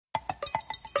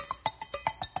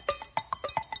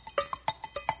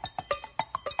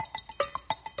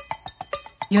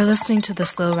You're listening to the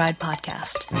Slow Ride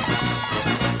Podcast.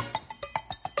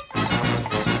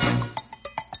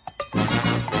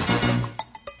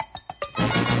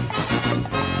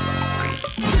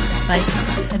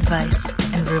 Bikes, advice,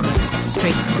 and rumors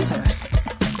straight from the source.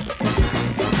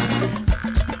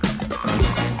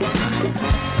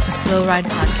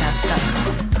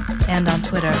 TheSlowRidePodcast.com and on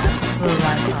Twitter at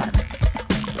TheSlowRidePod.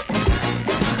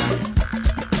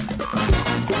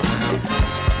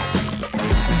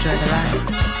 Enjoy the ride.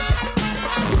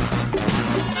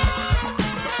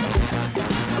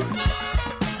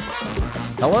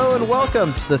 Hello and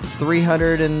welcome to the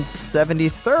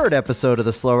 373rd episode of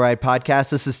the Slow Ride Podcast.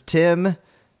 This is Tim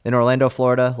in Orlando,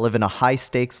 Florida, living a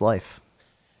high-stakes life.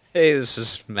 Hey, this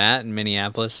is Matt in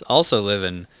Minneapolis, also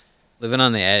living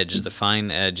on the edge, the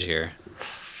fine edge here.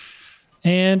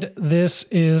 And this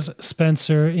is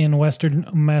Spencer in Western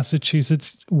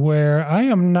Massachusetts, where I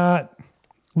am not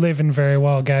living very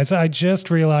well, guys. I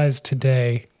just realized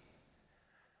today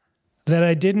that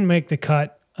I didn't make the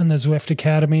cut on the Zwift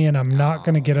Academy, and I'm not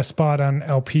going to get a spot on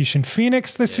Alpecin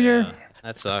Phoenix this year.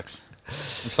 That sucks.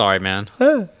 I'm sorry, man.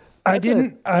 I'm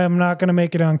not going to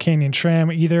make it on Canyon Tram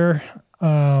either.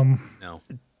 No.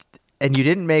 And you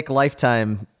didn't make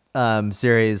Lifetime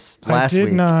series last week. I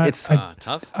did not. It's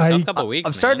Tough couple weeks,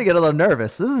 I'm starting to get a little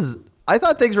nervous. I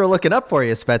thought things were looking up for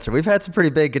you, Spencer. We've had some pretty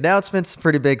big announcements,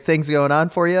 pretty big things going on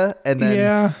for you, and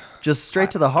then just straight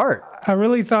to the heart. I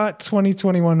really thought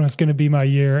 2021 was going to be my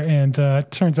year, and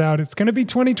turns out it's going to be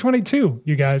 2022,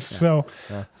 you guys. So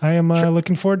I am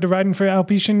looking forward to riding for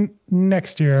Alpecin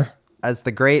next year. As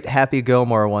the great Happy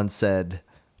Gilmore once said,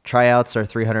 tryouts are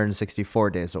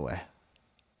 364 days away.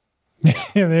 Yeah,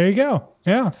 there you go.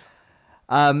 Yeah.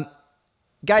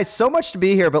 Guys, so much to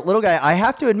be here, but little guy, I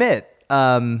have to admit,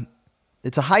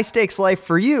 it's a high stakes life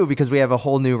for you because we have a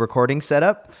whole new recording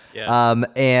setup. Yes.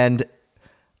 And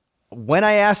when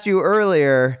I asked you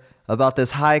earlier about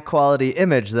this high quality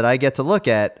image that I get to look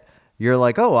at, you're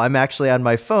like, oh, I'm actually on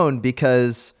my phone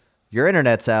because your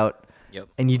internet's out. Yep.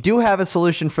 And you do have a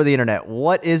solution for the internet.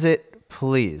 What is it,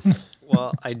 please?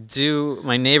 Well, I do.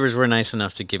 My neighbors were nice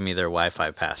enough to give me their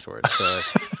Wi-Fi password. So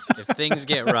if things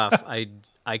get rough, I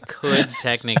could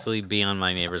technically be on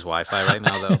my neighbor's Wi-Fi right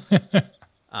now, though.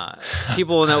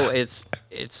 People will know it's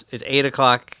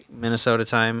 8:00 Minnesota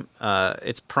time.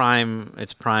 It's prime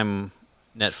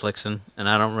Netflixing, and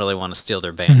I don't really want to steal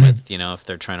their bandwidth, if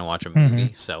they're trying to watch a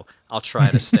movie. So I'll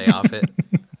try to stay off it.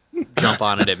 Jump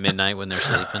on it at midnight when they're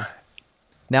sleeping.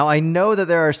 Now, I know that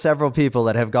there are several people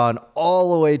that have gone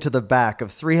all the way to the back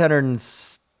of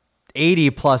 380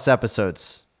 plus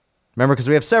episodes. Remember, because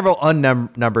we have several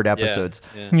unnumbered episodes.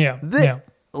 Yeah. The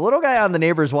little guy on the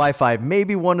neighbor's Wi-Fi may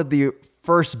be one of the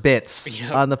first bits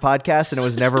on the podcast, and it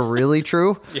was never really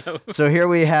true. So here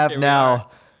we have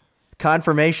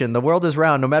confirmation. The world is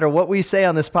round. No matter what we say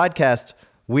on this podcast,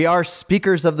 we are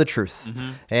speakers of the truth. Mm-hmm.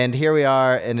 And here we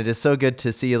are, and it is so good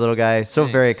to see you, little guy. So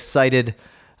very excited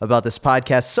about this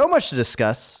podcast. So much to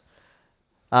discuss,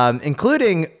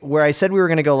 including where I said we were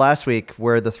going to go last week,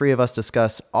 where the three of us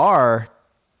discuss our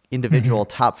individual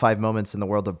top 5 moments in the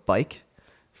world of bike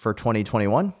for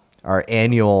 2021, our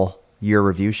annual year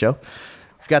review show.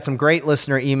 We've got some great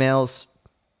listener emails,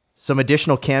 some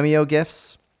additional cameo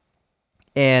gifts,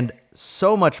 and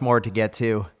so much more to get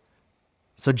to.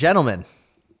 So, gentlemen,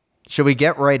 should we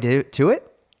get right to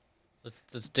it?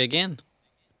 Let's dig in.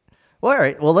 Well, all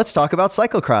right. Well, let's talk about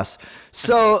cyclocross.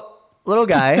 So, little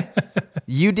guy,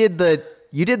 you did the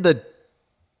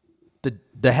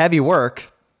heavy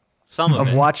work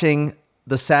of watching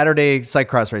the Saturday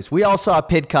cyclocross race. We all saw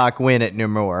Pidcock win at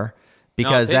Namur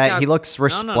because he looks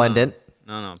resplendent.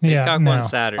 No. Pidcock won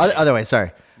Saturday. Other way,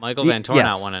 sorry. Michael Van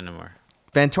Tornout won at Namur.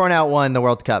 Van Tornout won the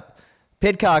World Cup.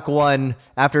 Pidcock won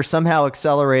after somehow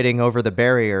accelerating over the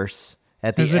barriers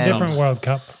at the end. It was a different World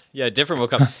Cup. Yeah, different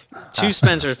World Cup. To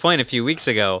Spencer's point a few weeks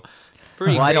ago,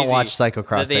 pretty crazy. I don't watch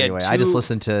cyclocross anyway. I just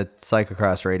listen to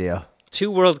cyclocross radio. 2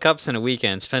 World Cups in a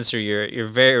weekend. Spencer, you're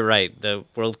very right. The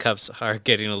World Cups are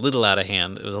getting a little out of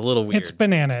hand. It was a little weird. It's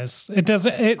bananas.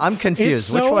 I'm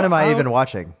confused. Which one am I even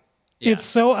watching? Yeah. It's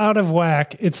so out of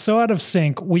whack. It's so out of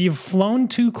sync. We've flown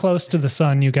too close to the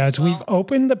sun, you guys. We've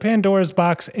opened the Pandora's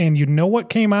box, and you know what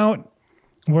came out?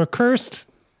 We're cursed.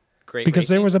 Great because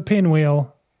racing. There was a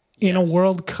pinwheel in a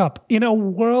World Cup. In a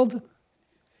World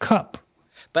Cup.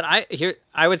 But I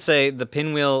would say the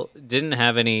pinwheel didn't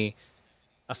have any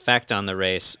effect on the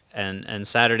race, and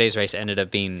Saturday's race ended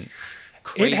up being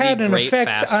crazy. It had an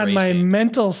effect on my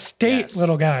mental state,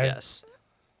 little guy. Yes.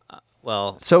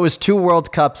 Well, so it was 2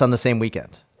 World Cups on the same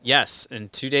weekend. Yes,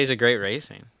 and 2 days of great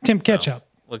racing. Tim, catch up.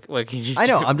 What can you do? I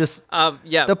know. I'm just.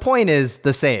 Yeah. The point is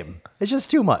the same. It's just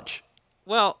too much.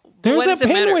 Well, There's why a does it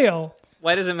matter? pinwheel.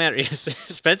 Why does it matter? Yes,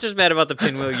 Spencer's mad about the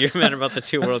pinwheel. You're mad about the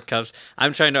 2 World Cups.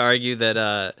 I'm trying to argue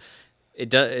that it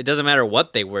doesn't matter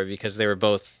what they were because they were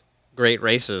both great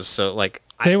races. So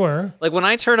They were. like when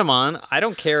I turn them on, I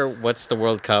don't care what's the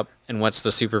World Cup and what's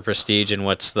the Super Prestige and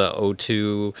what's the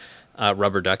O2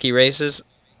 Rubber Ducky races.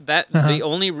 The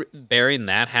only bearing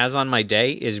that has on my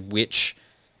day is which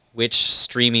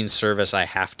streaming service I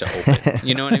have to open.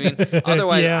 You know what I mean?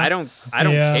 Otherwise, Yeah. I don't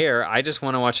care. I just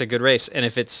want to watch a good race. And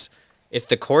if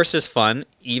the course is fun,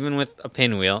 even with a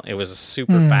pinwheel, it was a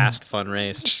super fast, fun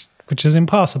race. Which is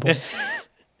impossible.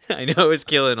 I know it was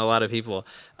killing a lot of people.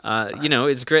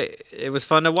 It's great. It was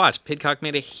fun to watch. Pidcock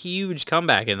made a huge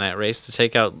comeback in that race to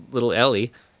take out little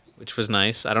Ellie, which was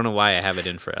nice. I don't know why I have it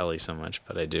in for Ellie so much,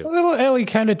 but I do. Little Ellie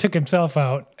kind of took himself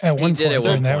out at one did point at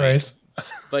one in that point. race.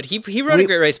 But he rode a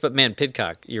great race. But man,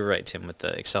 Pidcock, you're right, Tim, with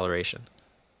the acceleration.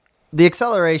 The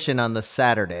acceleration on the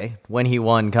Saturday when he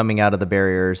won coming out of the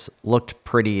barriers looked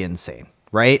pretty insane,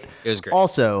 right? It was great.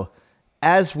 Also,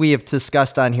 as we have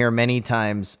discussed on here many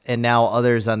times, and now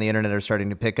others on the internet are starting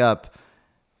to pick up,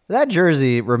 that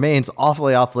jersey remains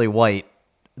awfully, awfully white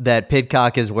that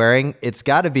Pidcock is wearing. It's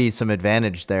got to be some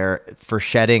advantage there for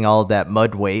shedding all of that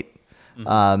mud weight.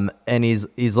 And he's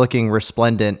looking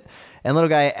resplendent. And little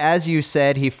guy, as you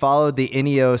said, he followed the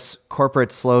Ineos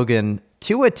corporate slogan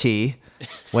to a T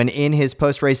when in his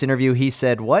post-race interview, he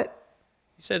said, what?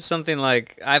 He said something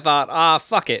like, I thought,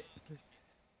 fuck it.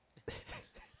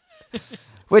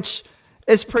 Which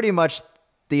is pretty much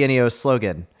the Ineos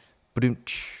slogan.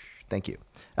 Ba-doom-tsh. Thank you.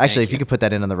 Actually, if you could put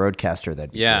that in on the Roadcaster,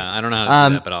 that'd be great. I don't know how to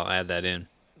do that, but I'll add that in.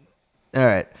 All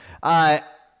right.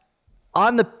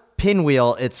 On the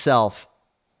pinwheel itself,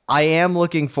 I am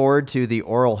looking forward to the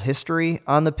oral history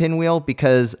on the pinwheel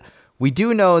because we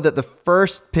do know that the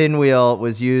first pinwheel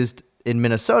was used in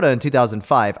Minnesota in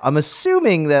 2005. I'm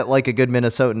assuming that, like a good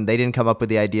Minnesotan, they didn't come up with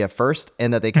the idea first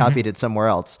and that they copied it somewhere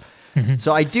else.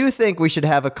 So I do think we should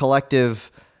have a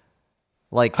collective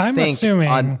I'm think assuming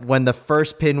on when the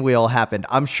first pinwheel happened.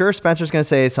 I'm sure Spencer's going to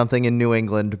say something in New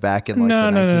England back in the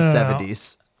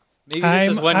 1970s. Maybe this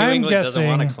is what New I'm England doesn't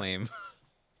want to guessing- claim.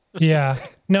 Yeah.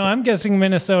 No, I'm guessing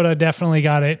Minnesota definitely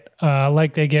got it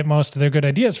like they get most of their good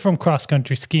ideas from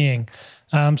cross-country skiing.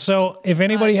 So if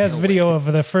anybody has video of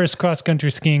the first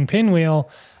cross-country skiing pinwheel,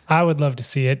 I would love to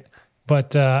see it.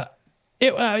 But to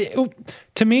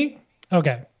me,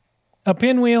 okay, a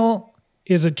pinwheel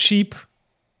is a cheap,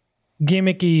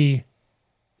 gimmicky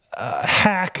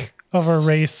hack of a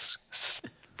race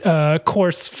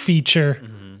course feature,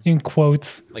 in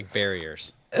quotes, Like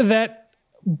barriers. that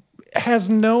has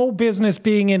no business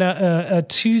being in a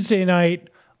Tuesday night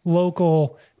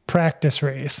local practice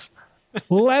race,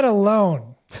 let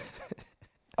alone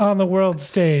on the world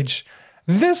stage.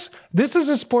 This is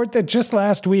a sport that just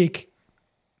last week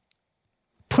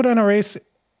put on a race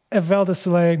at Val di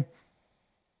Sole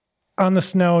on the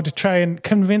snow to try and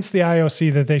convince the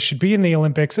IOC that they should be in the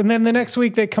Olympics. And then the next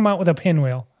week they come out with a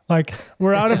pinwheel. Like,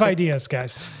 we're out of ideas,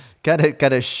 guys.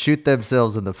 Gotta shoot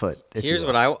themselves in the foot. Here's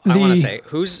what I want to say.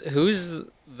 Who's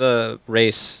the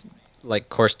race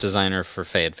course designer for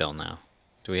Fayetteville now?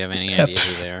 Do we have any idea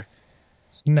who they are?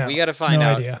 No, We got to find no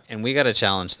out, idea. and we got to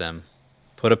challenge them.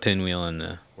 Put a pinwheel in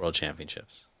the World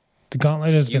Championships. The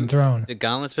gauntlet has been thrown. The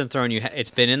gauntlet's been thrown.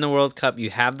 It's been in the World Cup. You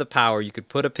have the power. You could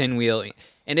put a pinwheel.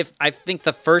 And I think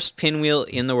the first pinwheel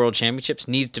in the World Championships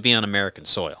needs to be on American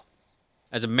soil.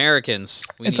 As Americans,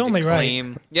 we It's need only to right.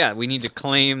 claim. Yeah, we need to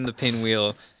claim the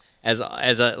pinwheel as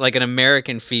an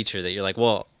American feature that you're like,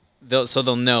 well, they'll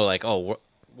know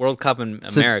World Cup in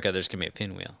America, there's gonna be a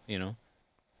pinwheel. You know.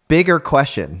 Bigger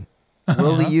question.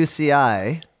 Will the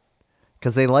UCI,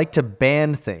 because they like to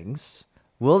ban things,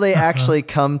 will they actually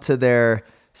come to their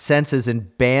senses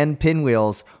and ban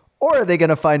pinwheels, or are they going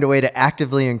to find a way to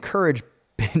actively encourage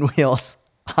pinwheels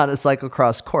on a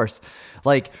cyclocross course?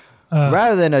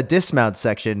 Rather than a dismount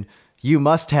section, you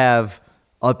must have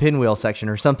a pinwheel section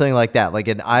or something like that, like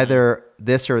in either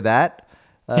this or that.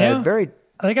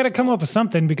 They got to come up with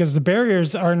something because the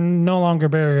barriers are no longer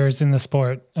barriers in the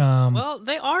sport. Well,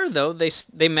 they are though.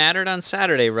 They mattered on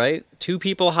Saturday, right? 2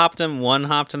 people hopped them. 1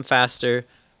 hopped them faster.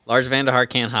 Lars van der Haar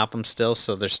can't hop them still,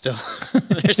 so they're still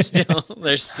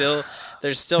they're still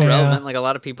relevant. Like a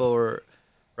lot of people were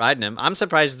riding them. I'm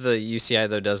surprised the UCI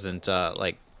though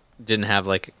didn't have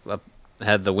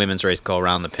had the women's race go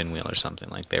around the pinwheel or something.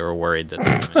 Like they were worried that the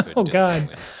women couldn't Oh do God.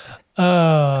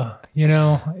 the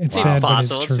pinwheel. It's Seems sad, but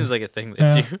possible. it's It true. seems like a thing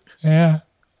they do. Yeah.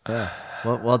 Yeah.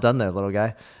 Well done there, little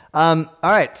guy. All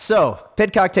right. So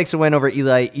Pidcock takes a win over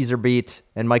Eli Iserbeet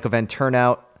and Michael Van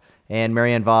Turnhout and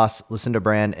Marianne Vos, Lucinda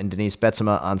Brand, and Denise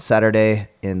Betsema on Saturday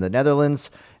in the Netherlands.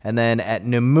 And then at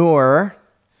Namur,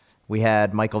 we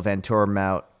had Michael Van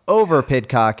Tormout over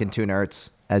Pidcock and Toon Aerts.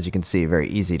 As you can see, very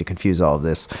easy to confuse all of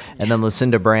this. And then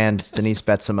Lucinda Brand, Denise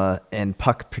Betsema, and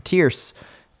Puck Peters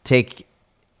take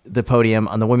the podium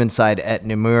on the women's side at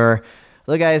Namur.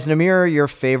 Look, guys, Namur, your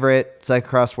favorite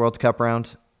Cyclocross World Cup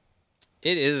round?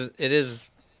 It is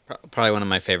probably one of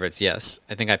my favorites, yes.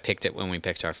 I think I picked it when we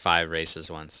picked our 5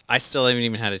 races once. I still haven't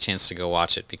even had a chance to go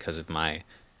watch it because of my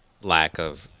lack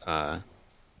of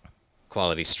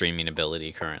quality streaming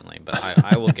ability currently, but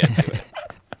I will get to it.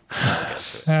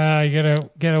 You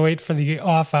gotta wait for the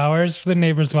off hours for the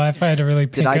neighbor's Wi-Fi to really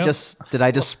pick up. Did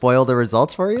I just spoil the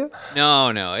results for you? No,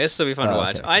 it'll still be fun to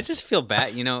watch. Okay. I just feel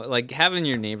bad, like having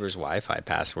your neighbor's Wi-Fi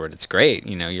password. It's great,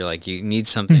 you're like you need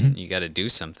something, you got to do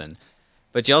something,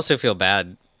 but you also feel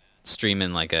bad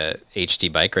streaming like a HD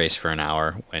bike race for an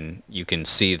hour when you can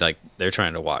see like they're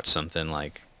trying to watch something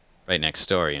like right next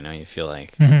door. You feel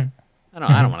like I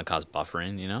don't want to cause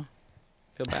buffering.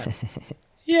 Feel bad.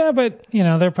 Yeah, but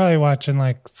they're probably watching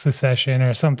like Secession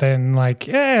or something like,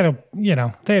 they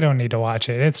don't need to watch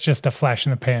it. It's just a flash in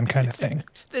the pan kind of thing.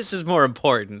 This is more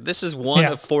important. This is one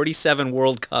of 47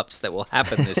 World Cups that will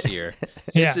happen this year.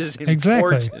 This is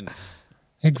important.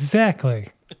 Exactly.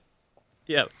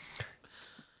 Yep.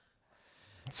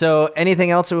 So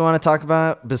anything else that we want to talk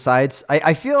about besides,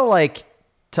 I feel like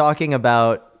talking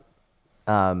about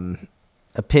a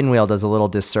pinwheel does a little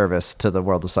disservice to the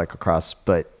world of cyclocross,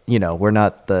 but we're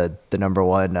not the number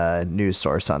one news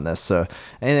source on this. So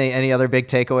any other big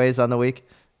takeaways on the week?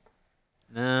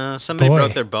 No, somebody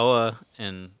broke their BOA,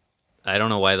 and I don't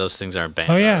know why those things aren't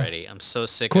banned already. I'm so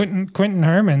sick of Quentin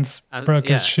Hermans broke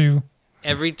his shoe.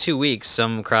 Every 2 weeks,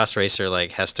 some cross racer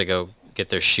like has to go get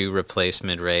their shoe replaced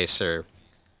mid-race or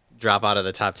drop out of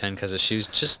the top 10 because of shoes.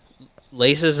 Just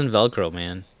laces and Velcro,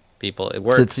 man. People, it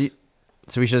works.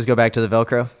 So we should just go back to the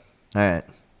Velcro? All right.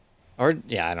 Or,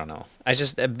 I don't know.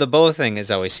 The BOA thing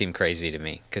has always seemed crazy to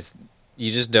me because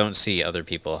you just don't see other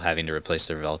people having to replace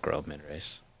their Velcro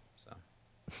mid-race.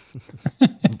 So.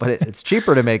 But it's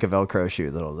cheaper to make a Velcro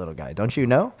shoe, little guy. Don't you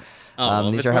know?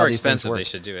 If it's more expensive, they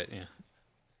should do it, yeah.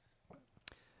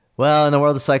 Well, in the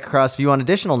world of cyclocross, if you want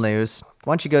additional news,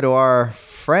 why don't you go to our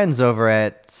friends over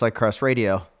at Cyclocross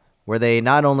Radio, where they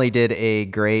not only did a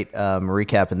great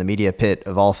recap in the media pit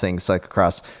of all things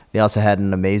cyclocross, they also had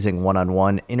an amazing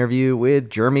one-on-one interview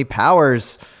with Jeremy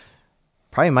Powers,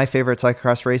 probably my favorite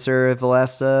cyclocross racer of the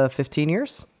last 15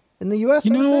 years in the U.S.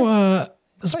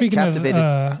 Speaking of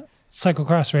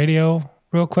Cyclocross Radio,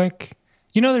 real quick,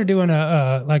 they're doing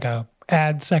a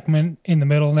ad segment in the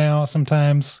middle now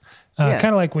sometimes, kind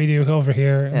of like we do over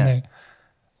here, and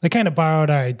they kind of borrowed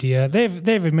our idea.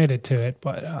 They've admitted to it,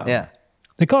 but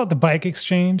they call it the Bike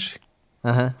Exchange.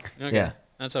 Okay. Yeah,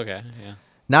 that's okay. Yeah,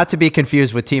 not to be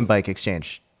confused with Team Bike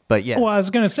Exchange, but yeah. Well, I was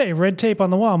gonna say red tape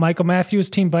on the wall. Michael Matthews,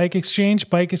 Team Bike Exchange.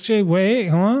 Wait,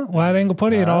 wide angle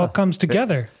putty. It all comes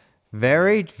together.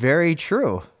 Very, very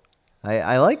true.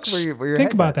 I like where you're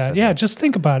think about that. Yeah, just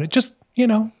think about it. Just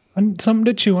something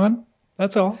to chew on.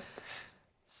 That's all.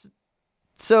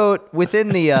 So within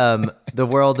the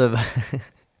world of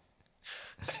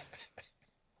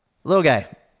little guy,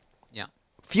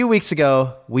 a few weeks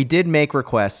ago we did make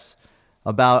requests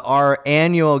about our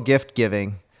annual gift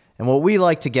giving and what we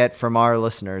like to get from our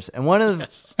listeners. And one of the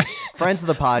friends of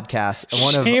the podcast, and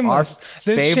one shameless. of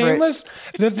our favorite,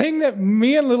 the thing that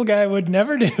me and little guy would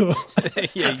never do,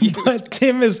 but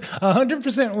Tim is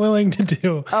 100% willing to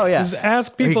do. Oh yeah, is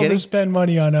ask people to spend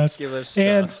money on us. Give us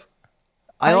and stuff.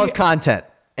 I love content.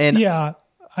 And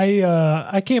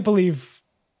I can't believe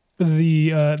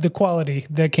the quality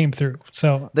that came through.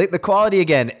 So the quality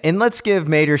again, and let's give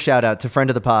major shout out to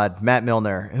friend of the pod, Matt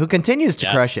Milner, who continues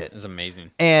to crush it. It's amazing.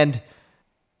 And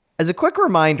as a quick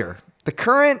reminder, the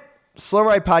current Slow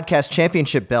Ride Podcast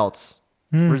Championship belts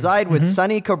reside with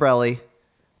Sonny Cobrelli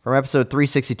from episode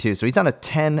 362. So he's on a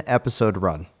 10 episode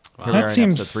run. Wow. That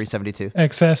seems episode 372.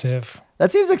 Excessive.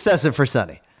 That seems excessive for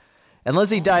Sonny. And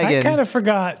Lizzie Daigen. I kind of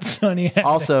forgot Sonny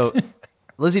also,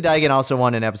 Lizzie Daigen also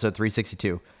won in episode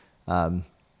 362.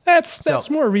 That's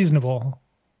more reasonable.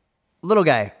 Little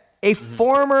guy, a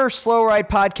former Slow Ride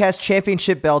Podcast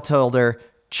Championship belt holder,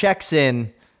 checks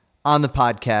in on the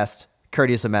podcast,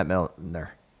 courteous of Matt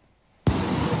Milner.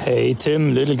 Hey,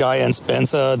 Tim, Little Guy, and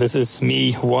Spencer. This is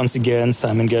me once again,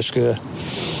 Simon Geschke,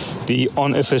 the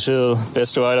unofficial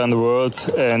best rider in the world.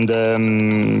 And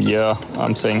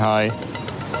I'm saying hi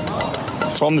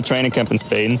from the training camp in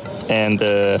Spain. And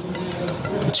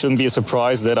it shouldn't be a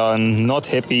surprise that I'm not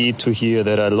happy to hear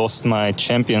that I lost my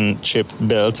championship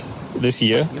belt this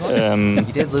year. You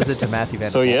did lose it to Matthew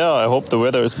Van Der Poel. I hope the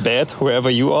weather is bad wherever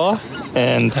you are.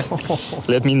 And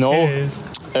let me know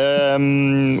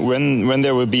when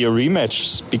there will be a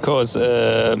rematch, because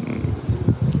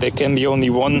there can be only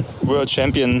one world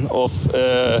champion of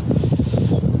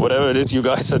whatever it is you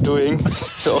guys are doing.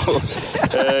 So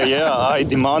I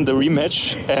demand a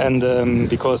rematch, and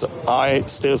because I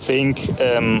still think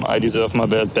I deserve my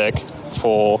belt back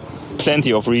for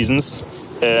plenty of reasons.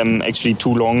 Actually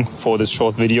too long for this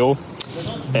short video,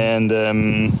 and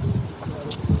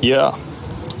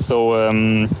so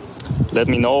let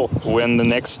me know when the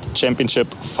next championship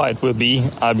fight will be.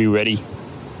 I'll be ready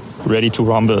to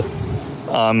rumble.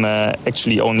 I'm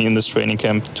actually only in this training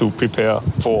camp to prepare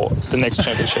for the next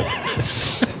championship.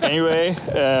 Anyway,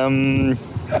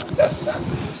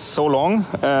 so long,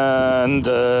 and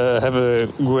have a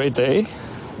great day,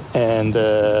 and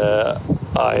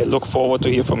I look forward to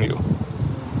hear from you.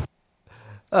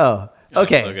 Oh,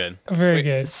 okay. So good. Very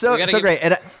good. So great.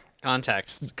 And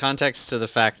Context to the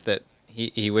fact that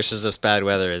he wishes us bad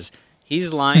weather is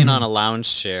he's lying on a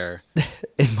lounge chair.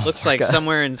 Looks like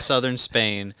somewhere in southern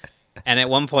Spain. And at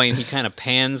one point, he kind of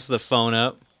pans the phone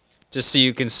up just so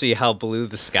you can see how blue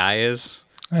the sky is.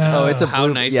 it's a how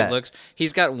blue, nice yeah. it looks.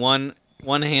 He's got one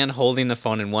hand holding the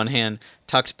phone and one hand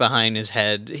tucked behind his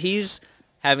head. He's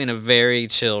having a very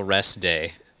chill rest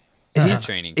day.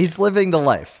 Training. He's living the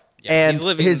life. Yeah, and he's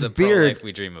living his the pro beard, life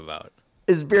we dream about.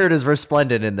 His beard is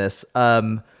resplendent in this.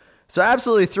 So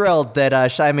absolutely thrilled that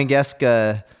Szymon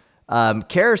Geska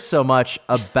cares so much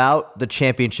about the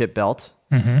championship belt.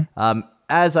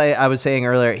 As I was saying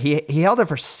earlier, he held it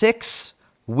for 6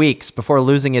 weeks before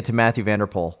losing it to Matthew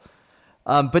Vanderpool.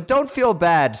 But don't feel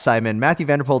bad, Simon. Matthew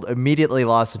Vanderpool immediately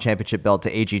lost the championship belt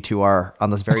to AG2R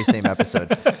on this very same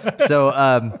episode.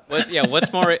 So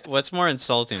what's more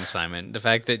insulting, Simon? The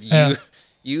fact that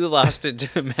you lost it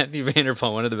to Matthew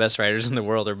Vanderpool, one of the best riders in the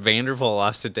world, or Vanderpool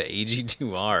lost it to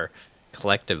AG2R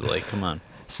collectively. Come on.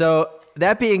 So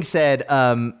that being said,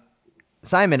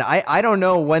 Simon, I don't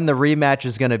know when the rematch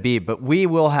is going to be, but we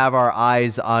will have our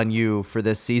eyes on you for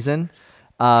this season,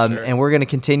 and we're going to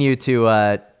continue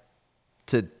to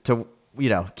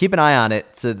keep an eye on it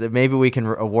so that maybe we can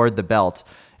award the belt.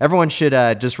 Everyone should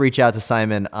just reach out to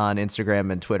Simon on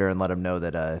Instagram and Twitter and let him know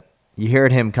that you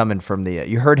heard him coming for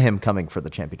the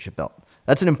championship belt.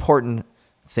 That's an important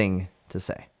thing to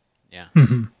say. Yeah.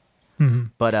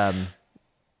 But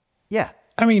yeah.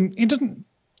 I mean, he doesn't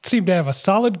seem to have a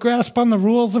solid grasp on the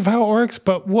rules of how it works,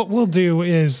 but what we'll do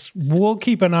is we'll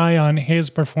keep an eye on his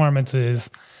performances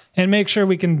and make sure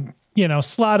we can,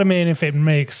 slot him in if it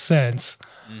makes sense.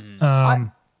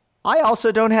 I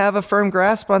also don't have a firm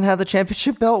grasp on how the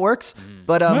championship belt works,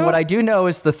 but what I do know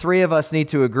is the three of us need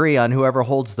to agree on whoever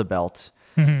holds the belt.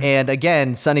 And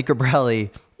again, Sonny Cabrelli,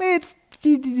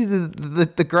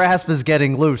 the grasp is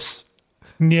getting loose.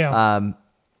 Yeah.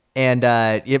 And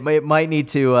it might need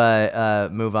to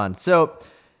move on. So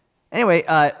anyway,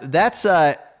 that's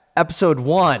episode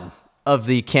 1 of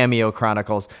the Cameo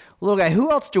Chronicles. Little guy,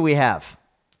 who else do we have?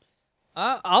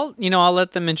 I'll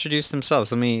let them introduce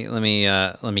themselves. Let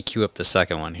me cue up the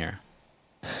second one here.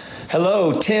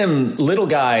 Hello, Tim, Little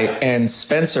Guy, and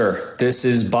Spencer. This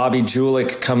is Bobby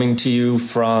Julich coming to you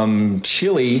from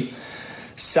chilly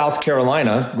South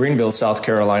Carolina, Greenville, South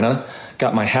Carolina.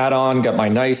 Got my hat on, got my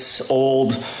nice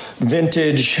old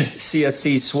vintage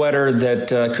CSC sweater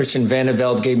that Christian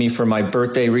Vandeveld gave me for my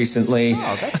birthday recently,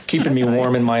 keeping me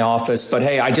warm in my office. But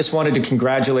hey, I just wanted to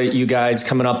congratulate you guys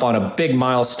coming up on a big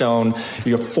milestone,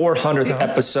 your 400th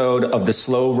episode of the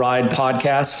Slow Ride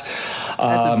podcast.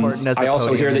 I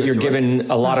also hear that you're giving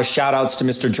a lot of shout outs to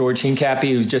Mr. George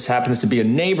Hincapie, who just happens to be a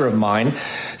neighbor of mine.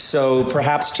 So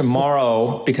perhaps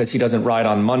tomorrow, because he doesn't ride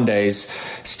on Mondays,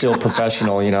 still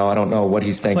professional, I don't know what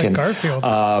he's thinking. It's like Garfield.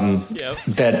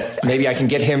 That maybe I can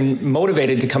get him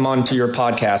motivated to come on to your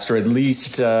podcast, or at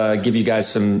least give you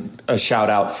guys a shout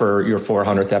out for your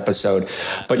 400th episode.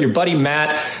 But your buddy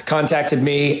Matt contacted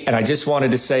me, and I just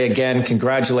wanted to say again,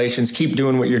 congratulations. Keep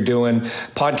doing what you're doing.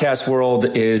 Podcast world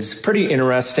is pretty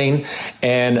interesting,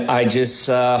 and I just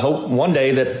hope one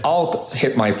day that I'll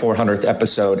hit my 400th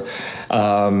episode.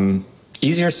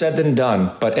 Easier said than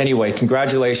done. But anyway,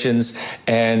 congratulations,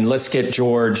 and let's get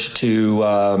George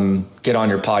to get on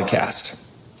your podcast.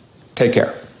 Take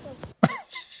care.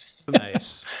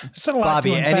 Nice. It's a lot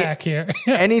Bobby, to unpack here.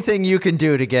 Anything you can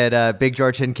do to get Big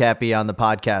George Hincapie on the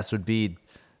podcast would be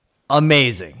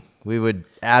amazing. We would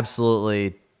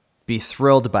absolutely be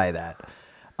thrilled by that.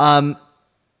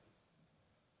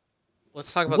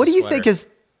 Let's talk about what the do you sweater. think is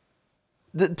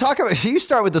you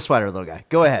start with the sweater, little guy.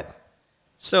 Go ahead.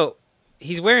 So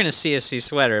he's wearing a CSC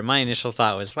sweater. My initial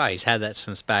thought was, wow, he's had that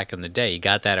since back in the day. He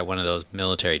got that at one of those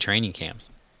military training camps.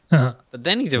 Uh-huh. But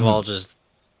then he divulges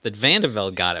that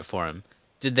Vandeveld got it for him.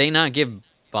 Did they not give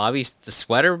Bobby the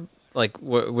sweater? Like,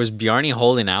 was Bjarne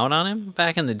holding out on him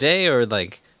back in the day, or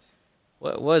like,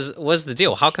 what was the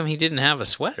deal? How come he didn't have a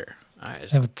sweater?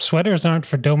 Sweaters aren't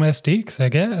for domestiques, I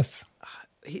guess.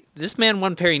 This man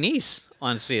won Paris-Nice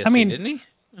on CSC, didn't he?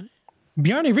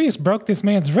 Bjarne Riis broke this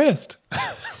man's wrist.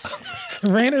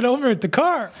 Ran it over at the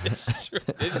car. It's true,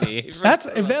 didn't he? If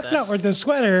that's not worth the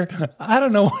sweater, I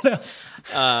don't know what else.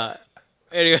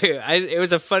 Anyway, it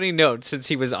was a funny note since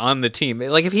he was on the team.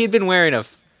 Like, if he had been wearing a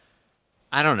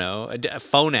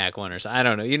Phonak one or something, I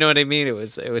don't know. You know what I mean? It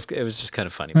was just kind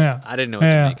of funny. Yeah. I didn't know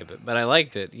what to make of it, but I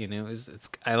liked it. You know,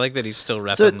 I like that he's still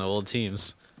repping the old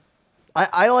teams.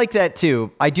 I like that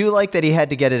too. I do like that he had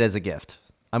to get it as a gift.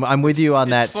 I'm with you on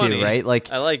that funny. too, right?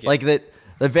 Like, I like it. Like that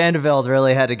Van de Velde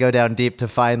really had to go down deep to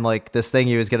find like this thing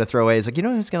he was going to throw away. He's like, you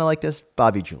know who's going to like this?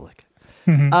 Bobby Julich.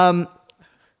 Mm-hmm.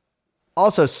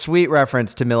 Also, sweet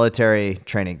reference to military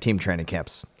training, team training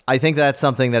camps. I think that's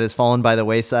something that has fallen by the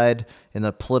wayside in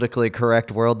the politically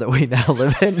correct world that we now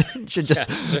live in. Should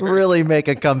just really make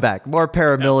a comeback. More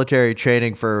paramilitary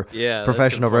training for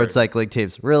professional road cycling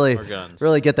teams. Really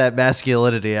get that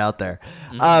masculinity out there.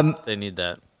 They need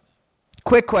that.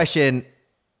 Quick question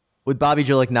with Bobby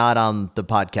Julich not on the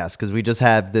podcast because we just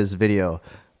have this video.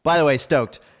 By the way,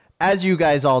 stoked. As you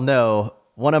guys all know,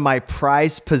 one of my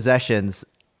prized possessions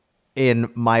in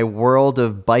my world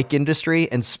of bike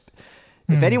industry, and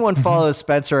if anyone follows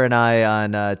Spencer and I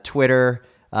on Twitter,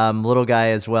 little guy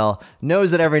as well,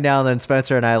 knows that every now and then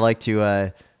Spencer and I like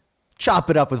to chop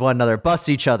it up with one another, bust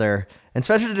each other. And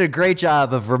Spencer did a great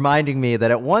job of reminding me that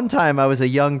at one time I was a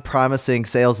young, promising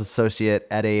sales associate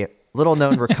at a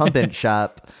little-known recumbent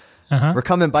shop,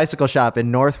 recumbent bicycle shop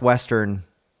in northwestern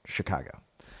Chicago.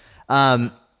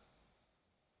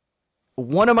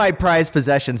 One of my prized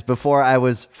possessions before I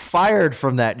was fired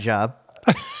from that job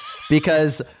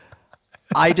because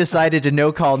I decided to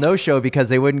no call, no show because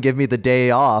they wouldn't give me the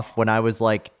day off when I was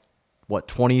like,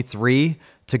 23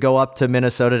 to go up to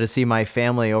Minnesota to see my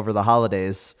family over the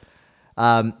holidays.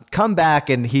 Come back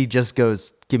and he just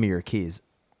goes, give me your keys.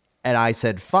 And I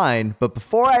said, fine. But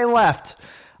before I left,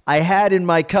 I had in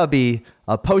my cubby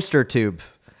a poster tube.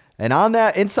 And on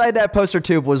that, inside that poster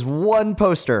tube was one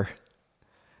poster.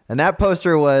 And that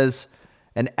poster was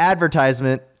an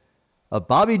advertisement of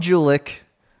Bobby Julich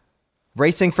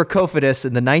racing for Cofidis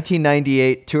in the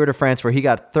 1998 Tour de France where he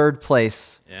got third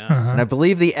place. Yeah. And I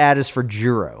believe the ad is for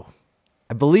Giro.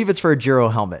 I believe it's for a Giro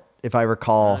helmet, if I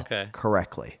recall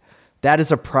correctly. That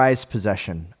is a prized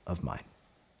possession of mine.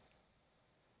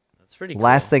 That's pretty cool.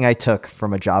 Last thing I took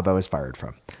from a job I was fired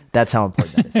from. That's how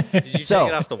important that is. Did you take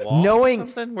it off the wall or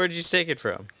something? Where did you take it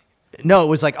from? No, it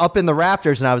was like up in the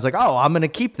rafters, and I was like, oh, I'm going to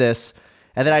keep this.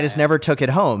 And then I just never took it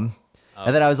home. Oh.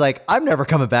 And then I was like, I'm never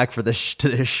coming back to this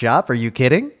shop. Are you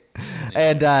kidding?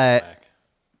 And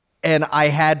I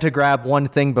had to grab one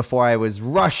thing before I was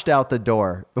rushed out the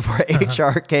door, before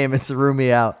HR came and threw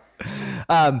me out.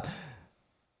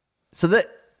 So that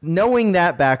knowing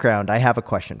that background, I have a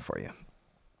question for you.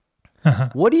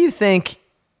 What do you think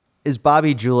is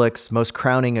Bobby Julich's most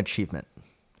crowning achievement?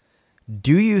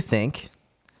 Do you think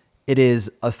it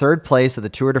is a third place at the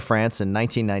Tour de France in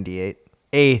 1998,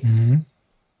 a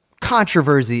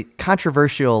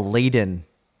controversial laden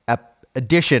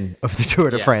edition of the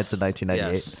Tour de France in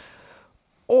 1998? Yes.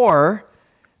 Or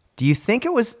do you think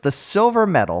it was the silver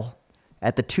medal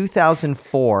at the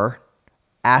 2004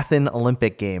 Athens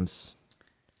Olympic Games?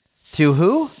 To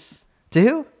who?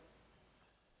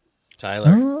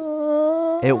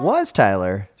 Tyler. It was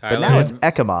Tyler. But now it's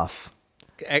Ekimov.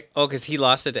 Oh, because he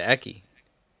lost it to Eki.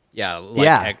 Yeah,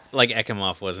 like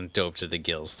Ekimov wasn't doped to the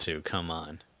gills too. Come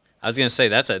on. I was gonna say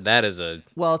that is a.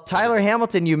 Well, Tyler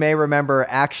Hamilton, you may remember,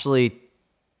 actually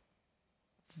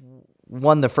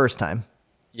won the first time.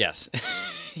 Yes,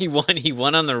 he won. He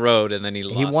won on the road, and then he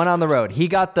lost. He won on the road. He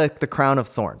got the crown of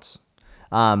thorns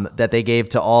that they gave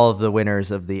to all of the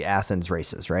winners of the Athens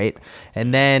races, right?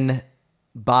 And then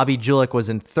Bobby Julich was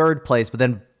in third place, but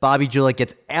then Bobby Julich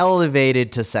gets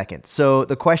elevated to second. So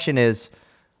the question is,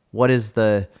 what is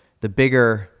the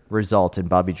bigger result in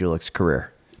Bobby Julich's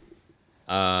career?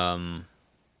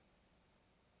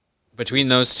 Between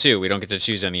those two, we don't get to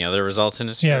choose any other results in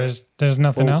his career. Yeah, there's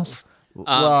nothing else.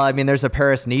 Well, I mean, there's a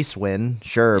Paris-Nice win,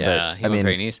 sure, yeah, but I mean,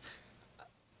 Paris-Nice.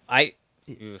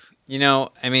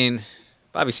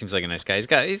 Bobby seems like a nice guy.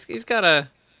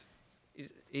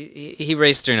 He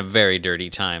raced during a very dirty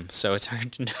time, so it's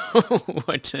hard to know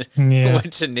what to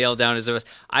nail down as a.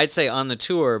 I'd say on the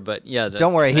tour, but yeah.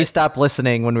 Don't worry, he stopped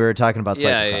listening when we were talking about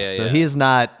cyclocross, so he's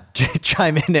not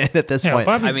chime in at this Yeah,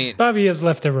 point. Bobby has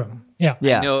left the room. Yeah.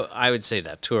 Yeah. No, I would say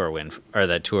that tour win or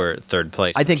that tour third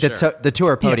place. I think for sure. the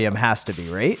tour podium has to be,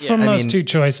 right? From those two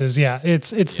choices,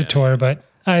 it's the tour, but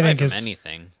I think from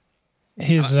anything.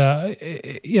 his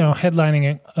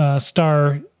headlining a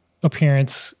star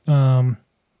appearance in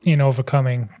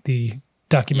Overcoming, the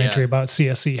documentary about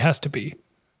CSC, has to be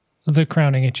the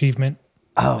crowning achievement.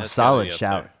 Oh, That's solid gotta be up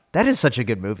shout. there. That is such a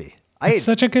good movie. It's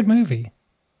such a good movie.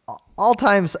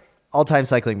 All-time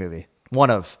cycling movie. One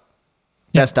of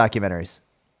best documentaries.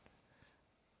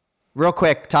 Real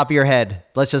quick, top of your head,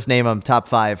 let's just name them top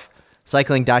 5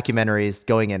 cycling documentaries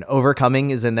going in.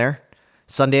 Overcoming is in there.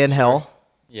 Sunday in Hell.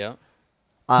 Yeah.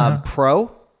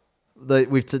 Pro.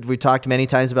 We've talked many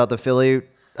times about the Philly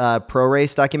pro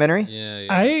race documentary.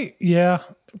 Yeah.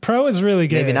 Pro is really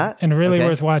good. Maybe not? And really Okay.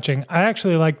 worth watching. I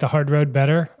actually like The Hard Road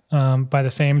better, by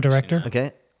the same director.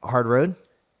 Okay. Hard Road.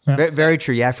 Yeah. Very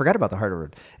true. Yeah, I forgot about the Hard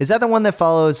Road. Is that the one that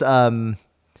follows the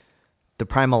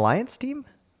Prime Alliance team?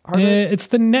 Hard Road? It's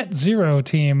the Net Zero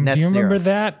team. Net Do you remember Zero.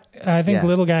 that? I think Yeah.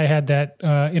 Little Guy had that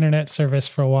internet service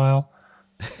for a while.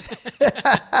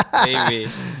 Maybe.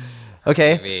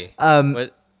 Okay.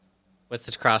 Maybe. What's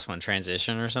the cross one?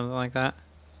 Transition or something like that?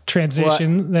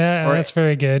 Transition. or- That's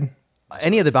very good.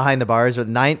 Any of the behind the bars or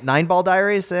nine ball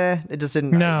diaries? It just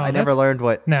didn't. No, I never learned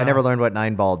what no. I never learned what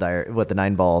what the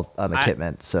 9 ball on the kit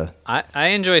meant. So I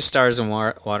enjoy Stars and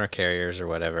Water Carriers or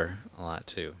whatever a lot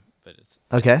too, but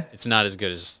okay. it's not as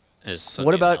good as Sunday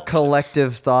What in Hell, about but it's-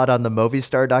 collective thought on the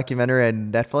Movistar documentary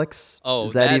and Netflix? Oh,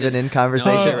 is that that even is- in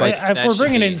conversation? no, like, that if we're should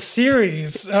bringing be- in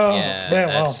series, Yeah,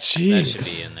 well, that should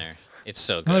jeez. be in there. It's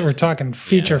so I thought good. we're talking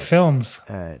feature films.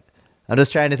 all right. I'm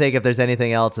just trying to think if there's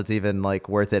anything else that's even like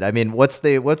worth it. I mean, what's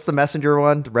the Messenger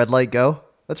one? Red Light Go.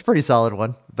 That's a pretty solid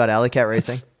one about Alley Cat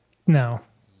racing. No.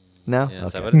 No. Yeah,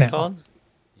 is that Okay. what it's No. called?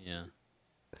 Yeah.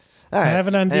 All right. I have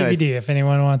it on Anyways, DVD if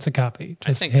anyone wants a copy. I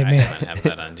Just think hit I me might up. have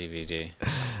that on DVD.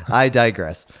 I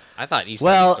digress. I thought East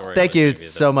Well, Side Story thank was you maybe the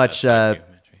so much, best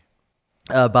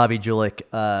documentary. Bobby Julich,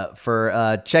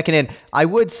 for checking in. I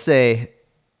would say,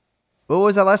 what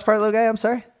was that last part, little guy? I'm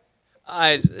sorry.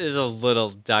 There's a little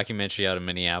documentary out of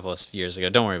Minneapolis years ago.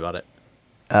 Don't worry about it.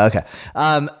 Okay.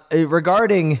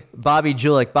 Regarding Bobby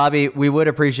Julich, Bobby, we would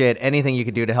appreciate anything you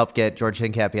could do to help get George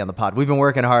Hincapie on the pod. We've been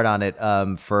working hard on it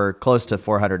for close to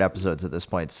 400 episodes at this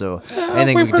point. So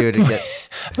anything we can do to get...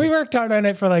 We worked hard on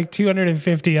it for like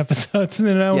 250 episodes,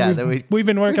 and now Yeah, we've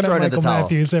been working thrown on in the Michael towel.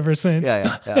 Matthews ever since.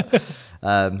 Yeah.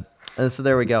 So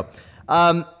there we go.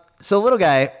 So little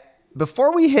guy,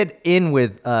 before we hit in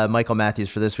with Michael Matthews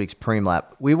for this week's Preem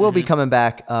Lap, we will be coming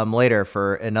back later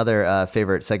for another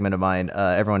favorite segment of mine,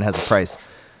 Everyone Has a Price.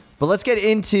 But let's get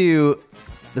into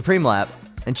the Preem Lap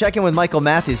and check in with Michael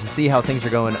Matthews to see how things are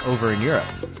going over in Europe.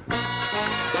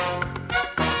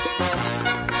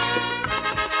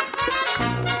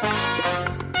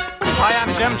 Hi, I'm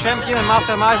Gem Champion and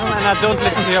Marcel Meisen, and I don't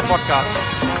listen to your podcast.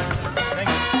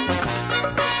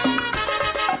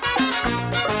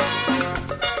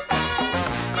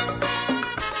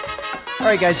 All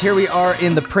right, guys, here we are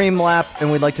in the Preem Lap,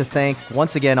 and we'd like to thank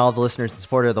once again all the listeners and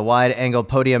supporters of the Wide Angle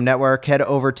Podium Network. Head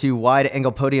over to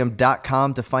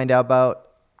wideanglepodium.com to find out about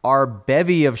our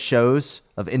bevy of shows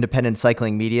of independent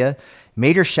cycling media.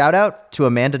 Major shout out to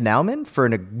Amanda Nauman for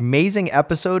an amazing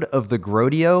episode of the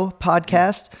Grodio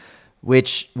podcast,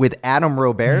 which with Adam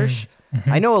Roberge.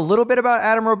 I know a little bit about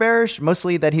Adam Roberge,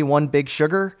 mostly that he won Big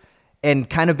Sugar, and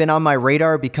kind of been on my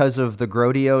radar because of the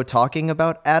Grodio talking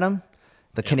about Adam.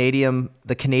 The Canadian,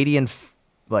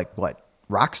 like what,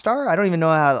 rock star? I don't even know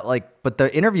how, but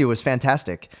the interview was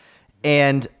fantastic.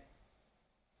 And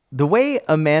the way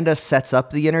Amanda sets up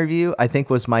the interview, I think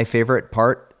was my favorite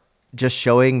part, just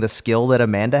showing the skill that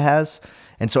Amanda has.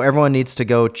 And so everyone needs to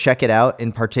go check it out,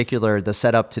 in particular, the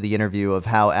setup to the interview of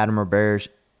how Adam Roberge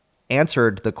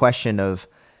answered the question of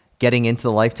getting into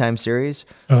the Lifetime Series,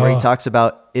 where he talks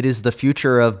about it is the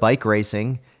future of bike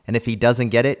racing. And if he doesn't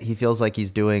get it, he feels like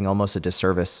he's doing almost a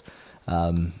disservice.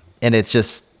 And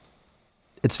it's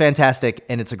fantastic.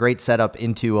 And it's a great setup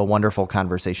into a wonderful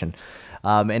conversation.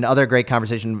 And other great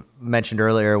conversation mentioned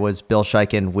earlier was Bill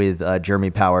Scheiken with Jeremy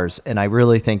Powers. And I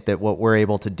really think that what we're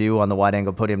able to do on the Wide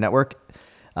Angle Podium Network,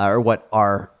 or what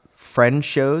our friend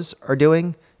shows are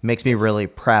doing, makes me really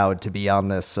proud to be on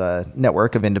this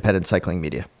network of independent cycling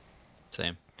media.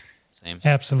 Same.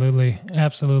 Absolutely.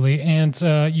 And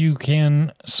you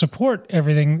can support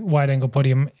everything Wide Angle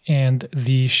Podium and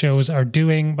the shows are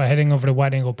doing by heading over to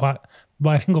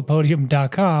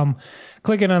wideanglepodium.com,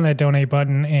 clicking on that donate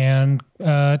button, and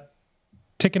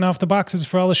ticking off the boxes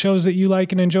for all the shows that you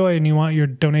like and enjoy and you want your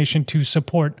donation to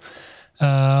support.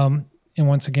 And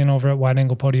once again, over at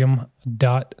wideanglepodium.com.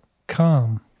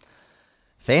 christmasiscoming.com.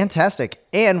 Fantastic.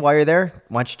 And while you're there,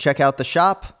 why don't you check out the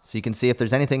shop so you can see if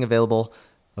there's anything available,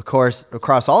 of course,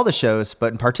 across all the shows,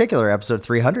 but in particular, episode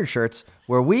 300 shirts,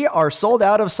 where we are sold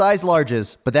out of size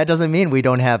larges. But that doesn't mean we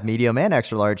don't have medium and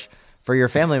extra large for your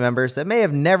family members that may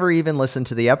have never even listened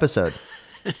to the episode.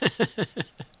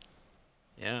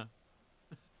 Yeah.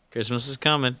 Christmas is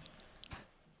coming.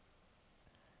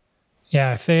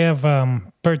 Yeah, if they have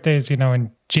birthdays,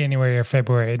 in January or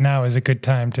February, now is a good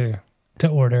time to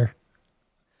order.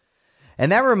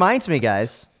 And that reminds me,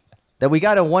 guys, that we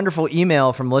got a wonderful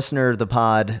email from listener of the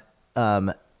pod,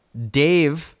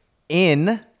 Dave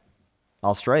in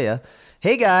Australia.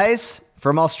 Hey, guys,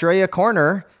 from Australia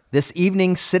Corner. This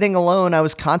evening, sitting alone, I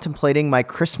was contemplating my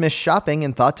Christmas shopping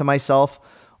and thought to myself,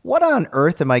 what on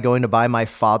earth am I going to buy my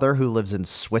father, who lives in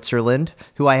Switzerland,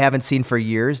 who I haven't seen for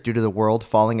years due to the world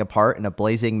falling apart in a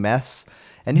blazing mess,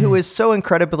 and who is so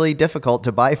incredibly difficult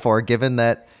to buy for, given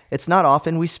that it's not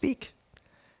often we speak?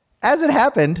 As it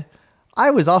happened,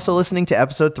 I was also listening to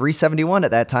episode 371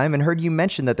 at that time and heard you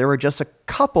mention that there were just a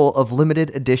couple of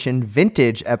limited edition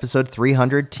vintage episode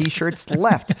 300 t-shirts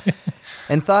left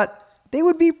and thought they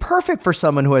would be perfect for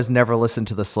someone who has never listened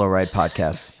to the Slow Ride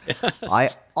podcast. Yes. I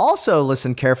also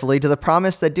listened carefully to the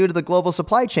promise that due to the global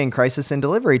supply chain crisis and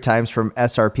delivery times from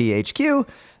SRP HQ,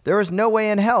 there was no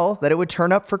way in hell that it would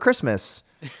turn up for Christmas.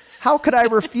 How could I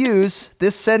refuse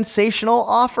this sensational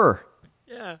offer?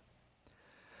 Yeah.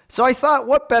 So I thought,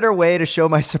 what better way to show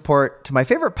my support to my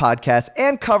favorite podcast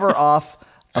and cover off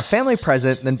a family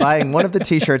present than buying one of the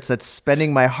t-shirts that's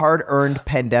spending my hard-earned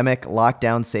pandemic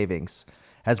lockdown savings.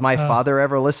 Has my father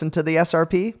ever listened to the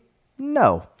SRP?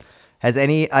 No. Does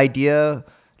he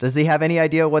have any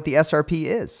idea what the SRP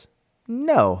is?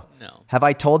 No. Have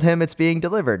I told him it's being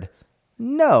delivered?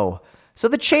 No. So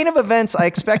the chain of events I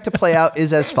expect to play out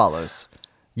is as follows.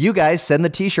 You guys send the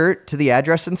t-shirt to the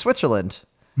address in Switzerland.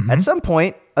 Mm-hmm. At some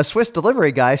point, a Swiss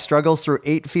delivery guy struggles through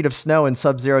 8 feet of snow in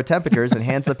sub-zero temperatures and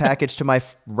hands the package to my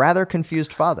rather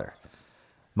confused father.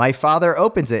 My father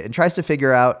opens it and tries to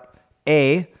figure out,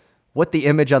 A, what the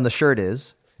image on the shirt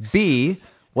is, B,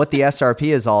 what the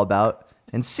SRP is all about,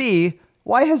 and C,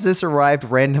 why has this arrived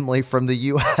randomly from the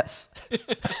U.S.?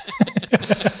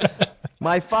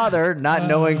 My father, not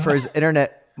known for his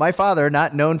internet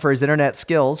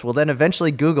skills, will then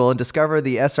eventually Google and discover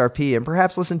the SRP and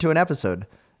perhaps listen to an episode,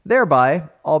 thereby,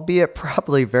 albeit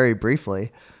probably very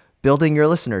briefly, building your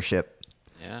listenership.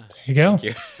 Yeah. There you go. Thank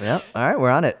you. Yeah. All right, we're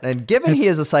on it. And given he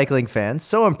is a cycling fan,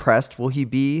 so impressed will he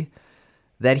be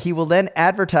that he will then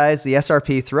advertise the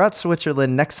SRP throughout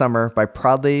Switzerland next summer by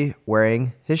proudly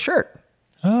wearing his shirt.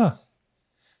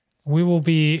 We will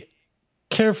be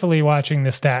carefully watching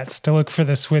the stats to look for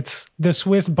the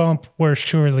Swiss bump we're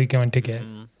surely going to get.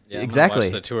 Yeah, exactly.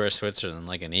 Watch the tour of Switzerland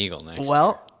like an eagle next.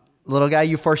 Well, little guy,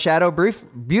 you foreshadow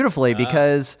beautifully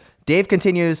because Dave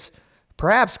continues,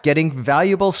 perhaps getting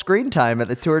valuable screen time at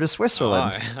the Tour de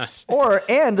Switzerland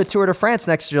and the Tour de France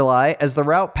next July as the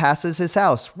route passes his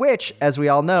house, which, as we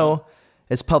all know,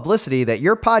 is publicity that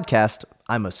your podcast,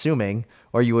 I'm assuming,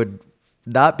 or you would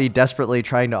not be desperately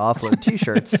trying to offload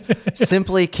t-shirts,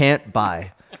 simply can't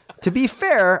buy. To be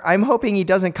fair, I'm hoping he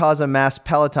doesn't cause a mass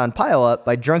Peloton pileup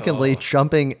by drunkenly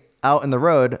jumping out in the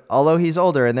road, although he's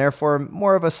older and therefore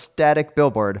more of a static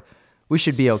billboard. We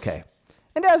should be okay.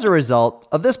 And as a result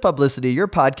of this publicity, your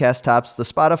podcast tops the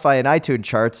Spotify and iTunes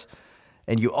charts,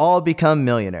 and you all become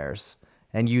millionaires.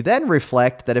 And you then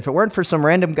reflect that if it weren't for some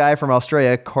random guy from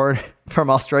Australia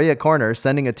Corner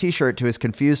sending a t-shirt to his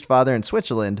confused father in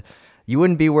Switzerland, you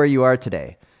wouldn't be where you are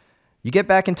today. You get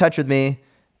back in touch with me,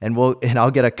 and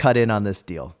I'll get a cut in on this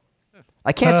deal.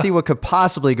 I can't see what could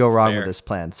possibly go wrong with this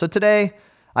plan. So today,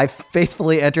 I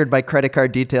faithfully entered my credit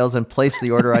card details and placed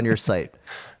the order on your site.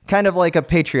 Kind of like a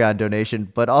Patreon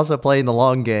donation, but also playing the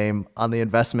long game on the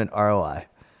investment ROI.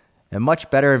 A much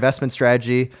better investment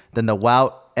strategy than the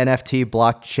WOW NFT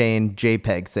blockchain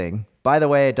JPEG thing. By the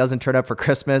way, it doesn't turn up for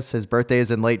Christmas. His birthday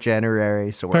is in late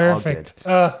January, so we're all good.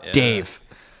 Dave.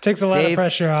 Takes a lot of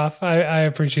pressure off. I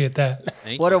appreciate that.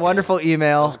 What a wonderful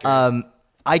email.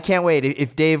 I can't wait.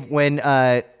 If Dave, when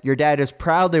your dad is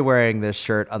proudly wearing this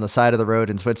shirt on the side of the road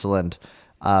in Switzerland,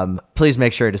 please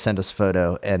make sure to send us a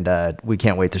photo, and we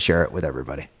can't wait to share it with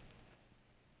everybody.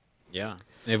 Yeah.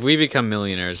 If we become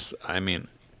millionaires, I mean,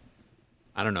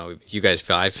 I don't know. You guys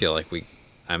feel? I feel like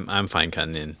I'm fine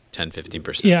cutting in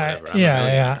 10-15%. Yeah, whatever.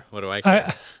 yeah. What do I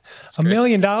care? $1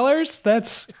 million?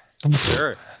 That's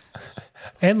sure.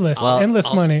 endless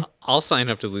money. I'll sign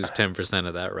up to lose 10%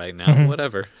 of that right now. Mm-hmm.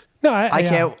 Whatever. No,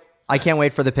 I can't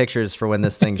wait for the pictures for when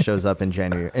this thing shows up in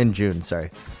June. Sorry.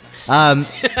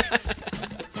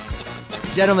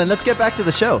 Gentlemen, let's get back to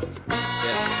the show.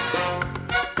 Yeah.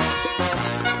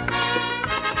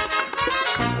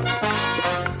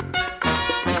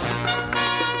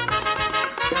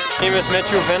 name is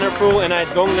Matthew Vanderpool, and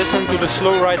I don't listen to the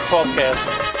Slow Ride podcast.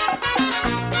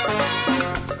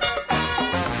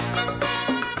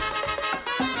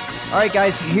 All right,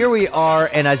 guys, here we are.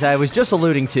 And as I was just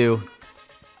alluding to,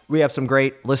 we have some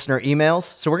great listener emails.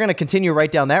 So we're going to continue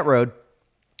right down that road.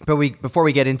 But before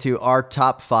we get into our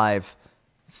top 5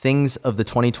 things of the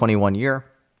 2021 year.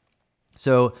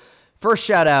 So first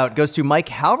shout out goes to Mike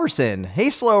Halverson.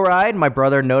 Hey, Slow Ride. My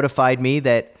brother notified me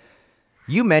that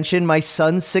you mentioned my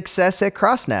son's success at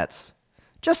CrossNets.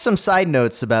 Just some side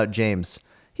notes about James.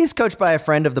 He's coached by a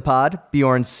friend of the pod,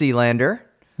 Bjorn Sealander.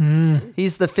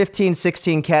 He's the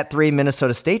 15-16 Cat 3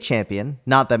 Minnesota State champion.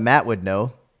 Not that Matt would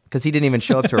know, because he didn't even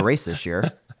show up to a race this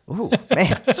year. Ooh,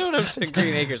 man. So I'm saying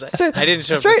Green Acres. I didn't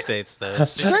show up to States, though.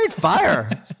 Straight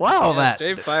fire. Wow, Matt.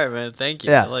 Straight fire, man. Thank you.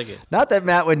 Yeah. I like it. Not that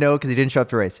Matt would know because he didn't show up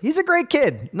to race. He's a great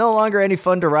kid. No longer any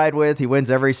fun to ride with. He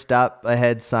wins every stop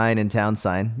ahead sign and town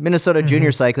sign. Minnesota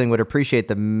Junior Cycling would appreciate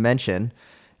the mention,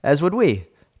 as would we.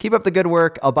 Keep up the good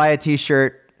work. I'll buy a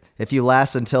t-shirt if you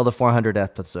last until the 400th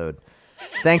episode.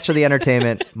 Thanks for the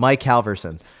entertainment, Mike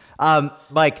Halverson.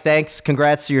 Mike, thanks.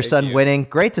 Congrats to your son winning.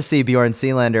 Great to see Bjorn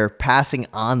Sealander passing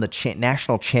on the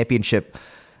national championship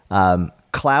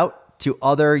clout to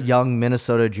other young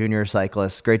Minnesota junior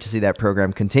cyclists. Great to see that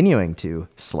program continuing to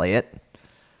slay it.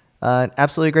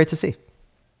 Absolutely great to see.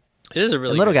 It is a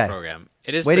really little good guy. program.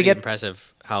 It is Way to pretty get-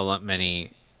 impressive how many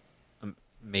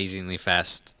amazingly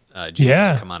fast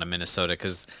juniors come out of Minnesota,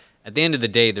 because at the end of the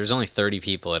day, there's only 30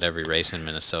 people at every race in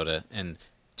Minnesota, and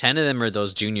 10 of them are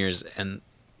those juniors, and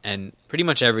pretty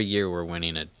much every year we're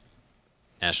winning a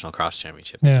national cross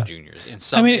championship in juniors in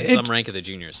some rank of the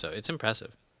juniors, so it's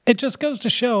impressive. It just goes to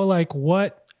show like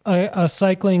what a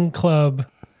cycling club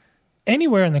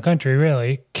anywhere in the country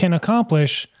really can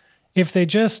accomplish if they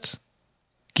just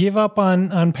give up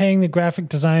on paying the graphic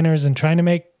designers and trying to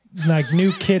make like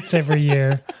new kits every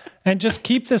year and just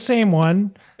keep the same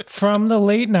one from the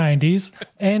late 90s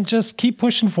and just keep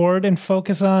pushing forward and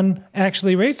focus on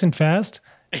actually racing fast.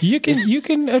 You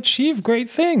can achieve great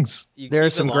things.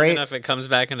 There's some long great enough it comes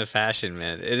back into fashion,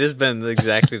 man. It has been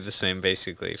exactly the same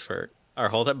basically for our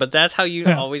whole time, but that's how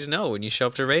you always know when you show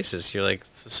up to races. You're like,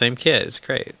 it's the same kid. It's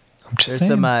great. There's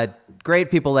some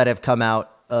great people that have come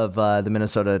out of the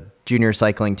Minnesota junior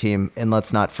cycling team, and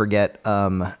let's not forget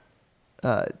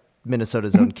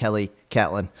Minnesota's own Kelly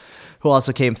Catlin, who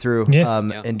also came through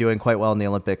and doing quite well in the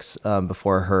Olympics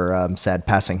before her sad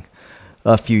passing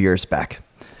a few years back.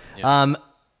 Yeah.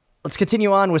 Let's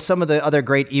continue on with some of the other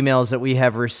great emails that we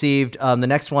have received. The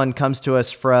next one comes to us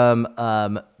from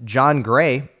John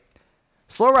Gray.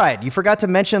 Slow Ride, you forgot to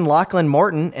mention Lachlan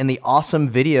Morton and the awesome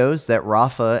videos that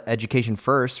Rafa Education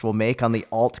First will make on the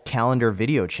Alt Calendar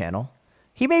video channel.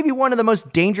 He may be one of the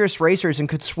most dangerous racers and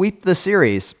could sweep the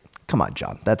series. Come on,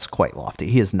 John. That's quite lofty.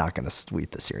 He is not going to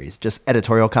sweep the series. Just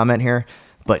editorial comment here,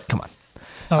 but come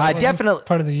on. Definitely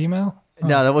part of the email.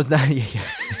 No, that was not.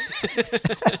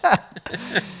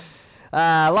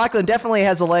 Lachlan definitely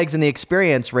has the legs and the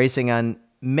experience racing on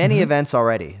many events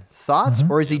already. Thoughts?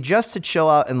 Or is he just to chill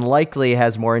out and likely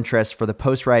has more interest for the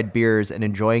post-ride beers and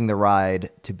enjoying the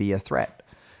ride to be a threat?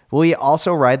 Will he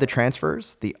also ride the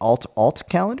transfers, the alt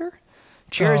calendar?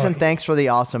 Cheers and thanks for the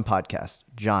awesome podcast,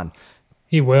 John.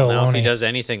 He will. Now, if won't he he does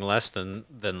anything less than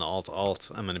the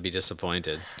alt, I'm going to be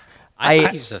disappointed. I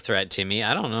think he's a threat, Timmy.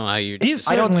 I don't know how you. He's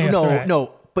certainly a threat.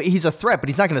 No, but he's a threat. But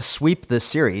he's not going to sweep this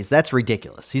series. That's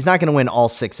ridiculous. He's not going to win all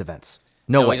 6 events.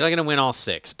 No way. He's not going to win all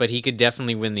 6, but he could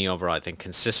definitely win the overall. I think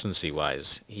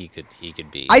consistency-wise, he could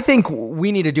be. I think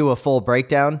we need to do a full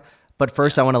breakdown. But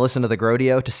first, I want to listen to the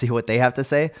Grodio to see what they have to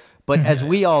say. But as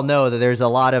we all know, that there's a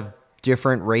lot of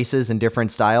different races and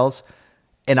different styles.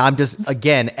 And I'm just,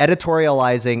 again,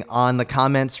 editorializing on the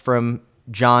comments from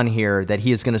John here that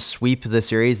he is going to sweep the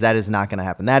series. That is not going to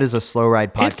happen. That is a Slow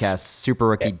Ride Podcast,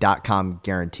 superrookie.com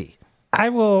guarantee. I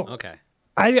will. Okay.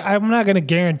 I'm not going to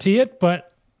guarantee it,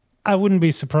 but I wouldn't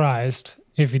be surprised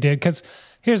if he did. Because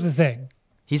here's the thing.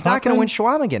 He's not going to win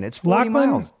Schwamigan. It's 40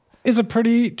 miles. Is a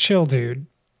pretty chill dude.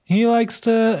 He likes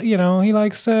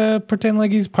to, pretend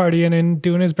like he's partying and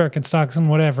doing his Birkenstocks and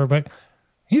whatever, but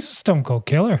he's a stone cold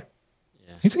killer.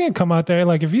 Yeah. He's going to come out there,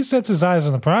 like if he sets his eyes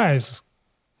on the prize,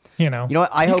 You know what?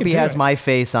 I hope he has my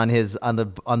face on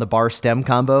the bar stem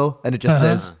combo, and it just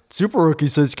says Super Rookie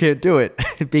says you can't do it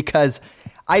because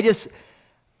I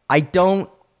don't.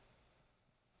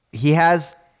 He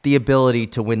has the ability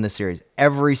to win the series.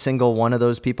 Every single one of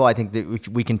those people, I think that if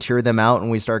we can tear them out when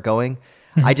we start going.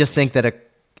 I just think that a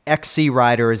XC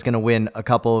rider is going to win a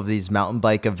couple of these mountain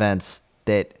bike events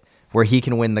where he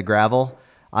can win the gravel.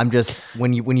 I'm just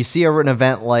when you see an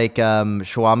event like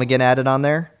Schwamigan added on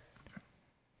there,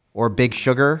 or Big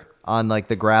Sugar, on like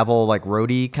the gravel, like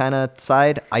roadie kind of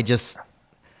side. I just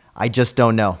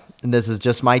don't know. And this is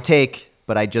just my take,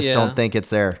 but I just don't think it's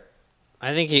there.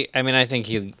 I think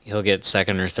he'll get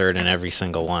second or third in every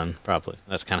single one. Probably.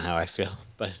 That's kind of how I feel.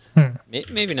 But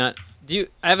maybe not.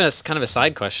 I have a kind of a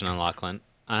side question on Lachlan.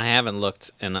 I haven't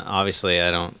looked, and obviously I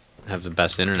don't have the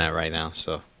best internet right now,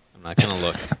 so I'm not gonna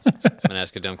look. I'm gonna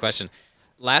ask a dumb question.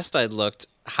 Last I looked,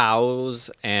 Howes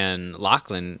and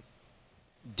Lachlan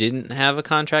didn't have a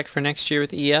contract for next year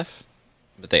with EF,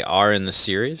 but they are in the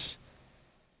series.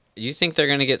 Do you think they're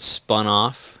gonna get spun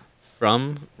off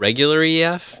from regular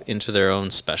EF into their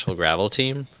own special gravel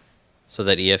team so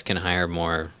that EF can hire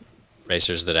more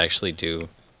racers that actually do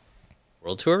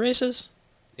World Tour races?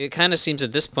 It kind of seems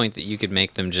at this point that you could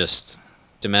make them just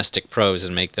domestic pros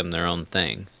and make them their own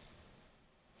thing.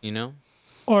 You know?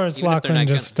 Or is Lachlan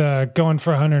just going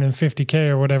for 150K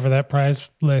or whatever that prize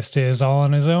list is all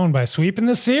on his own by sweeping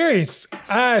the series?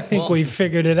 I think we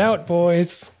figured it out,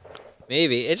 boys.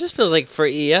 Maybe. It just feels like for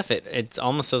EF, it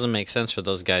almost doesn't make sense for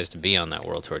those guys to be on that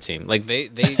World Tour team. Like, they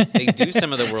do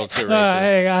some of the World Tour races.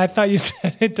 Hey, I thought you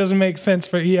said it doesn't make sense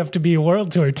for EF to be a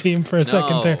World Tour team for a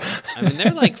second there. I mean,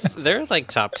 they're like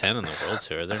top 10 in the World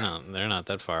Tour. They're not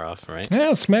that far off, right?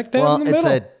 Yeah, smack down in the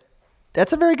middle.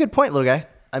 That's a very good point, little guy.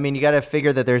 I mean, you got to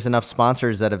figure that there's enough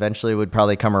sponsors that eventually would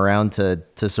probably come around to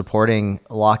supporting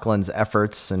Lachlan's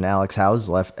efforts and Alex Howes'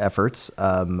 efforts.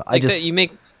 That you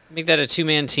make that a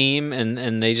 2-man team,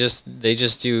 and they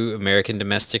just do American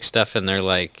domestic stuff, and they're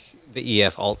like the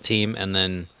EF alt team, and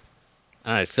then I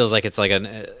don't know, it feels like it's like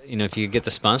if you get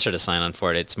the sponsor to sign on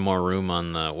for it, it's more room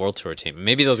on the World Tour team.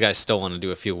 Maybe those guys still want to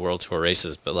do a few World Tour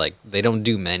races, but like they don't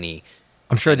do many.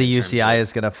 I'm sure the UCI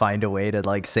is going to find a way to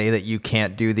like say that you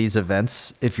can't do these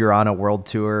events if you're on a World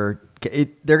Tour.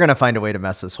 They're going to find a way to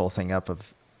mess this whole thing up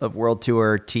of World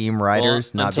Tour team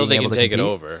riders not until being able to they can take compete. it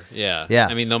over. Yeah. Yeah.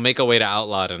 I mean, they'll make a way to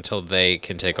outlaw it until they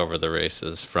can take over the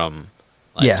races from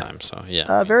Lifetime. So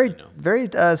yeah. Very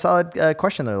solid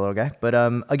question there, little guy. But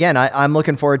again, I'm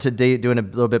looking forward to doing a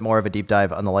little bit more of a deep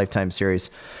dive on the Lifetime series.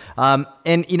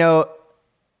 And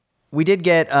we did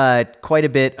get quite a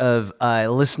bit of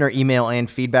listener email and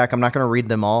feedback. I'm not going to read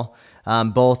them all,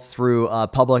 both through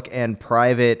public and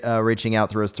private, reaching out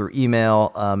through us through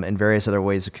email and various other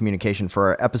ways of communication for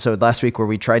our episode last week where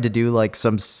we tried to do like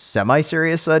some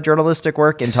semi-serious journalistic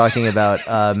work and talking about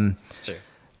Sure.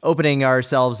 opening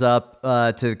ourselves up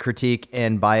to critique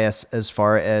and bias as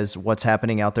far as what's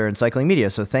happening out there in cycling media.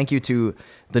 So thank you to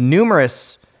the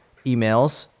numerous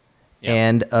emails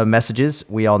and messages.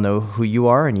 We all know who you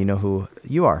are, and you know who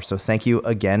you are. So thank you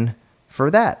again for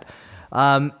that.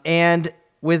 And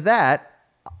with that,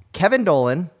 Kevin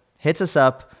Dolan hits us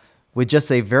up with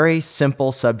just a very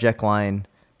simple subject line: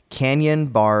 Canyon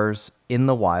Bars in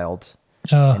the Wild.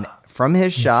 And from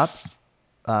his shop,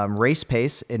 Race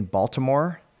Pace in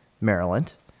Baltimore,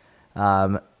 Maryland.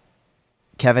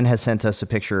 Kevin has sent us a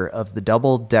picture of the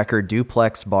double-decker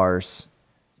duplex bars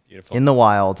in the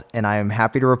wild, and I am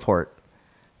happy to report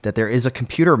that there is a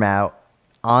computer mount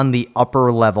on the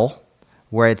upper level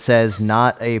where it says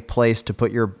not a place to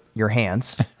put your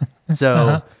hands.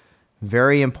 So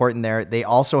very important there. They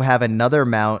also have another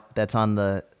mount that's on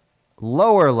the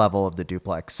lower level of the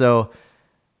duplex. So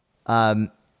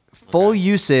full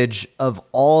usage of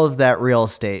all of that real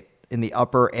estate in the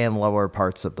upper and lower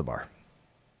parts of the bar.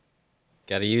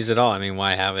 Got to use it all. I mean,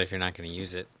 why have it if you're not going to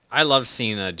use it? I love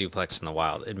seeing a duplex in the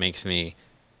wild. It makes me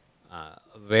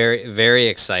very, very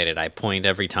excited. I point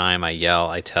every time, I yell,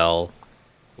 I tell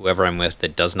whoever I'm with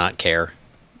that does not care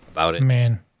about it.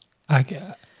 Man, I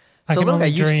can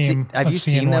only dream. Have you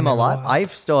seen them a lot? I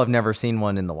still have never seen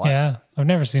one in the wild. Yeah, I've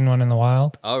never seen one in the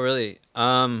wild. Oh, really?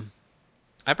 I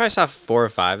probably saw 4 or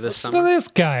 5 this summer. Look at this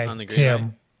guy, on the Greenway.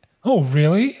 Tim. Oh,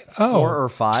 really? Oh, 4 or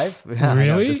 5? Really?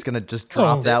 I'm just gonna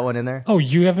drop that one in there. Oh,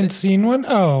 you haven't seen one?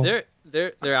 Oh,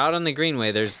 They're out on the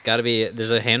Greenway. There's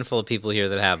a handful of people here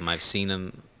that have them. I've seen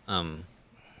them on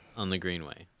the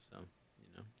Greenway. So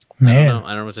man, I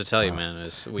don't know what to tell you, man.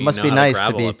 We must know be how nice to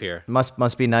to gravel be up here.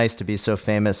 Must be nice to be so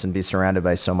famous and be surrounded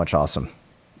by so much awesome.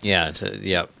 Yeah,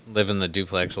 living the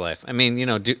duplex life. I mean,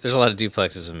 there's a lot of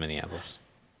duplexes in Minneapolis.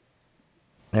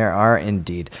 There are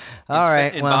indeed. All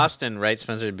right, in Boston, right,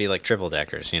 Spencer, it'd be like triple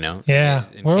deckers, Yeah.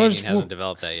 And Canyon hasn't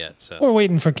developed that yet. So we're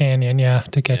waiting for Canyon,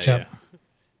 to catch up.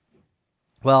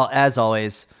 Well, as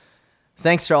always,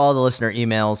 thanks to all the listener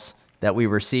emails that we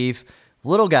receive.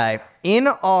 Little guy, in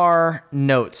our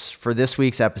notes for this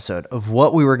week's episode of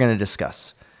what we were going to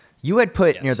discuss, you had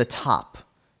put near the top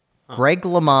Greg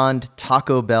LeMond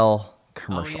Taco Bell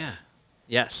commercial. Oh, yeah.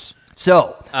 Yes.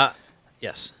 So,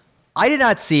 yes. I did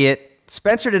not see it.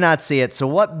 Spencer did not see it. So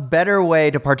what better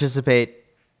way to participate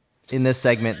in this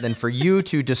segment than for you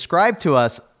to describe to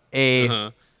us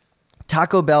a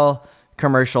Taco Bell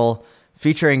commercial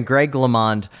featuring Greg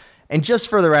LeMond. And just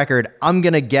for the record, I'm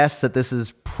going to guess that this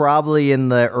is probably in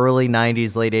the early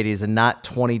 90s, late 80s, and not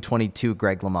 2022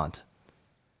 Greg LeMond.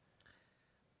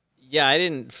 Yeah, I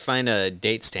didn't find a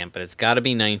date stamp, but it's got to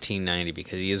be 1990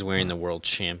 because he is wearing the world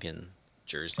champion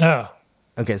jersey. Oh.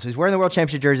 Okay, so he's wearing the world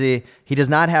championship jersey. He does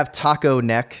not have taco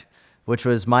neck, which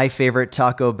was my favorite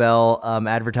Taco Bell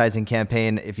advertising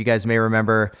campaign. If you guys may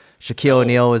remember, Shaquille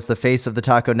O'Neal was the face of the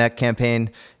taco neck campaign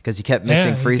because he kept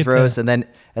missing free throws, and then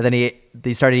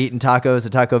he started eating tacos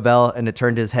at Taco Bell, and it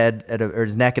turned his head or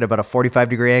his neck at about a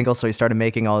 45-degree angle, so he started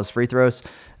making all his free throws.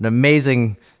 An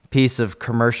amazing piece of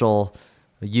commercial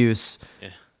use. Yeah.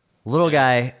 Little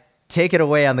guy, take it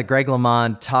away on the Greg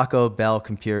LeMond Taco Bell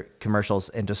commercials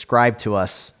and describe to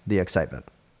us the excitement.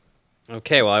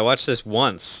 Okay, well, I watched this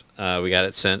once. We got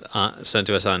it sent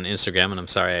to us on Instagram, and I'm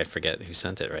sorry I forget who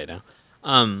sent it right now.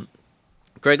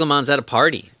 Greg LeMond's at a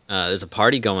party. There's a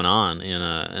party going on in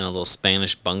a little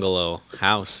Spanish bungalow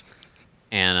house,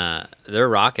 and they're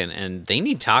rocking, and they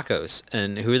need tacos.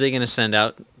 And who are they going to send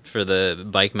out for the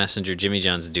bike messenger Jimmy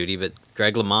John's duty but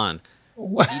Greg LeMond?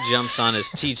 What? He jumps on his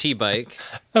TT bike.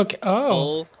 Okay.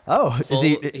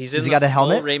 He's in got a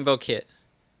helmet? full rainbow kit.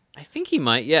 I think he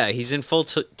might. Yeah, he's in full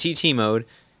TT mode.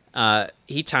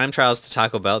 He time trials to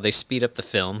Taco Bell. They speed up the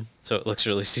film so it looks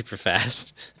really super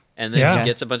fast. And then he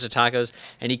gets a bunch of tacos,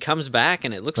 and he comes back,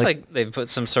 and it looks like they've put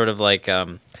some sort of like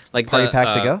party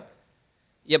pack to go.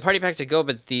 Yeah, party pack to go.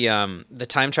 But the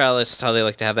time trialists, how they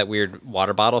like to have that weird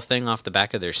water bottle thing off the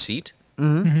back of their seat.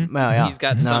 Mm-hmm. Oh, yeah. He's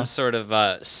got some sort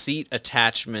of seat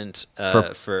attachment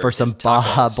for some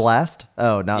Baja Blast.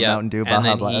 Oh, not Mountain Dew,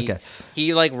 Baja Blast. Okay.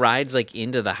 He like rides like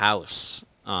into the house.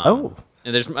 And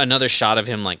there's another shot of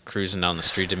him like cruising down the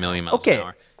street at 1,000,000 miles an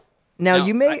hour. Now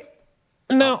you may.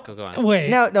 No, go on. Wait.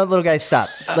 No, little guy, stop.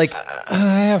 Like, I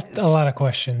have a lot of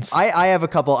questions. I have a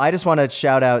couple. I just want to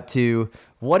shout out to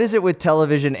what is it with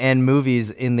television and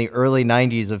movies in the early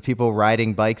 90s of people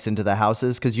riding bikes into the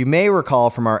houses? Because you may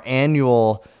recall from our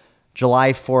annual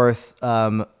July 4th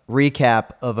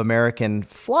recap of American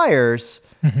Flyers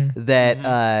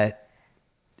that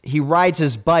he rides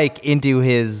his bike into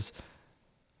his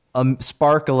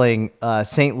sparkling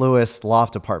St. Louis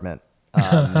loft apartment.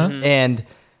 And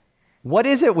what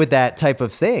is it with that type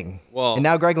of thing? Well, and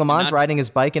now Greg LeMond's riding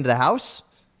his bike into the house?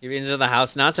 Into the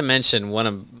house. Not to mention one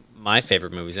of my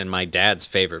favorite movies and my dad's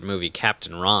favorite movie,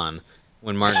 Captain Ron,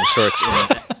 when Martin Short's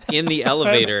in the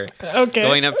elevator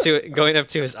going up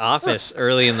to his office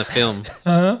early in the film.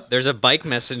 There's a bike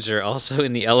messenger also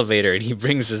in the elevator, and he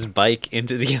brings his bike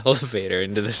into the elevator,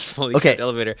 into this fully equipped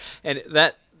elevator. And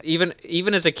that even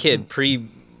as a kid, pre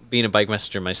being a bike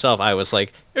messenger myself, I was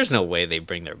like, there's no way they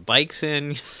bring their bikes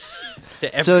in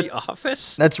to every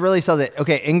office. That's really something.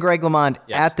 Okay, in Greg LeMond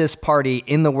at this party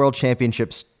in the World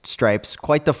Championship stripes,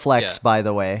 quite the flex, by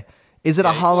the way. Is it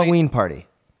a Halloween party?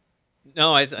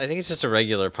 No, I think it's just a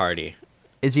regular party.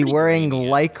 Is he wearing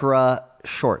Lycra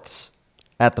shorts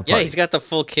at the party? Yeah, he's got the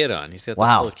full kit on. The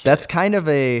full kit. That's kind of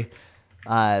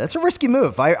that's a risky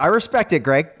move. I respect it,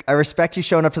 Greg. I respect you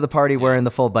showing up to the party wearing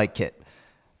the full bike kit.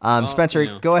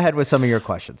 Spencer, go ahead with some of your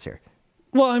questions here.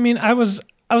 Well, I mean, I was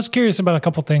curious about a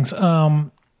couple things.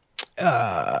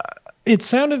 It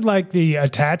sounded like the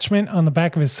attachment on the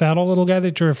back of his saddle, little guy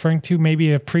that you're referring to,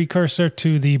 maybe a precursor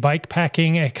to the bike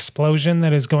packing explosion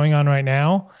that is going on right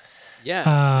now.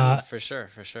 Yeah, for sure.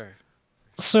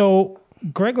 So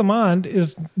Greg LeMond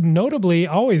is notably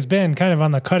always been kind of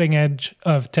on the cutting edge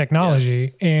of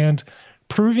technology and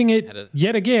proving it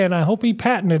yet again. I hope he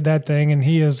patented that thing, and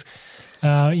he is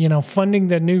funding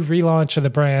the new relaunch of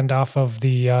the brand off of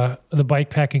the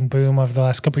bike packing boom of the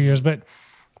last couple of years. But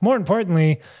more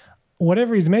importantly,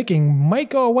 whatever he's making might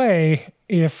go away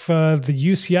if the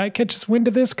UCI catches wind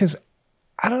of this, because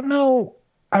I don't know.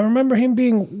 I remember him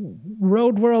being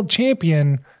road world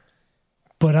champion,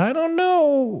 but I don't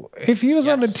know if he was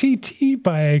on a TT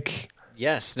bike.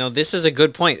 Yes. No, this is a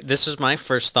good point. This was my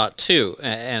first thought too,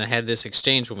 and I had this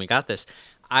exchange when we got this.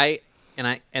 And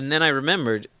then I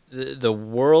remembered the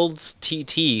world's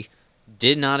TT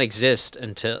did not exist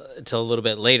until a little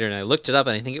bit later, and I looked it up,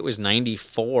 and I think it was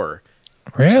 94.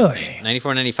 Really?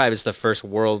 94, 95 is the first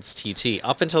world's TT.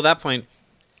 Up until that point,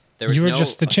 there was no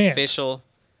just the official.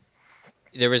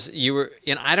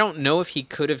 And I don't know if he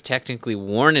could have technically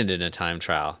worn it in a time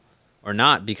trial or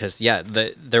not, because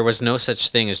there was no such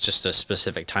thing as just a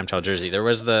specific time trial jersey. There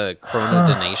was the Corona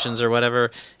Donations or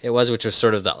whatever it was, which was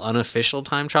sort of the unofficial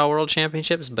time trial world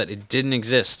championships, but it didn't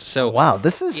exist. So wow,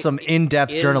 this is some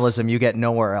in-depth journalism you get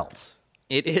nowhere else.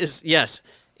 It is, yes.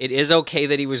 it is okay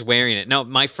that he was wearing it. No,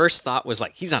 my first thought was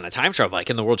like, he's on a time trial bike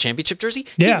in the World Championship jersey.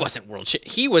 Yeah. He wasn't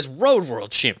he was road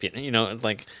world champion. You know,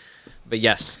 like. But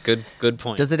yes, good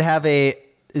point. Does it have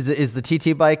is the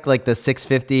TT bike like the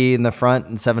 650 in the front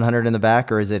and 700 in the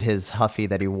back, or is it his Huffy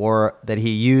that he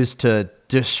used to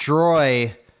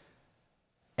destroy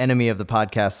enemy of the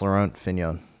podcast Laurent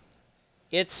Fignon?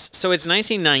 It's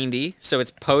 1990, so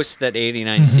it's post that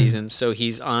 89 season. So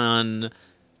he's on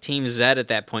Team Z at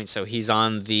that point. So he's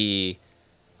on the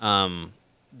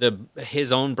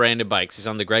his own branded bikes. He's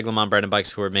on the Greg LeMond branded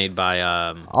bikes, who were made by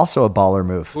also a baller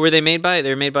move. Who were they made by?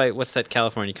 They're made by what's that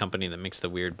California company that makes the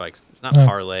weird bikes? It's not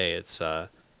Parlay. It's is it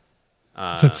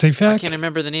CFAC? I can't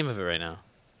remember the name of it right now.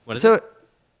 What is it?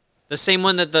 The same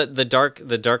one that the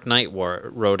Dark Knight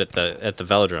rode at the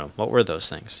Velodrome. What were those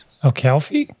things? Oh,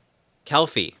 Kelfie?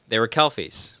 Kelfie. They were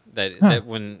Kelfies. That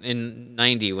when in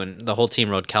 90 when the whole team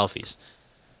rode Kelfies.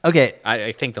 Okay.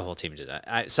 I think the whole team did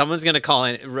that. Someone's going to call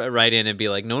in, right in and be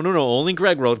like, no, only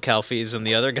Greg rode Kelfies and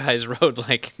the other guys rode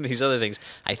like these other things.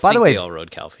 By the way, they all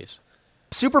rode Kelfies.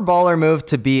 Super baller move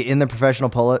to be in the professional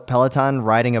Peloton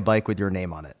riding a bike with your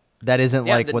name on it. That isn't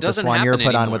like that what the Soigneur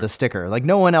put on with a sticker. Like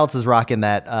no one else is rocking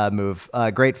that move.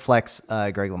 Great flex,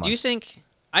 Greg LeMond. Do you think?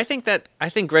 I think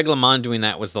Greg LeMond doing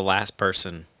that was the last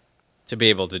person to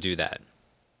be able to do that.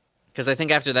 Because I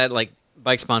think after that, like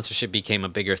bike sponsorship became a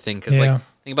bigger thing. Because like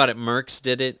think about it, Merckx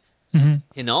did it.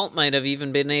 Hinault might have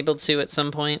even been able to at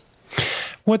some point.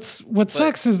 What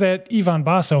sucks is that Ivan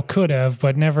Basso could have,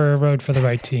 but never rode for the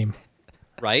right team.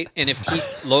 Right, and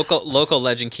if local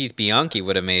legend Keith Bianchi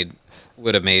would have made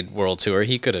World Tour,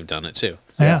 he could have done it too.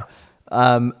 Yeah.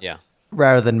 Yeah.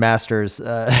 Rather than Masters,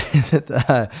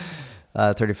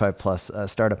 35 plus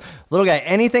startup. Little guy,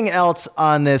 anything else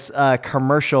on this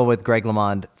commercial with Greg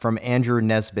LeMond from Andrew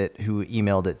Nesbitt, who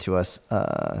emailed it to us?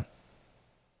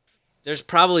 There's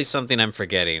probably something I'm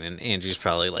forgetting, and Andrew's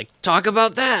probably like, talk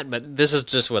about that. But this is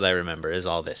just what I remember is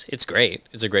all this. It's great.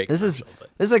 It's a great commercial.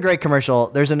 This is a great commercial.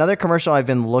 There's another commercial I've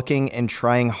been looking and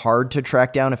trying hard to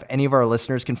track down. If any of our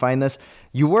listeners can find this,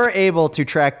 you were able to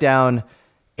track down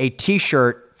a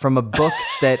T-shirt from a book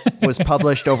that was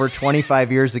published over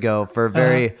 25 years ago for a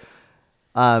very,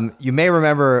 you may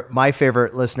remember my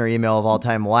favorite listener email of all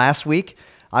time last week.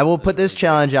 I will put this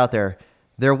challenge out there.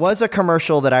 There was a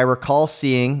commercial that I recall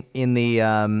seeing in the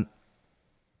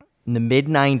mid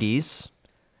 90s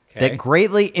that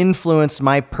greatly influenced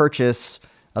my purchase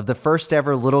of the first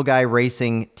ever Little Guy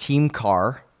Racing team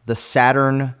car, the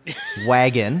Saturn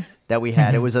wagon that we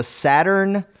had. It was a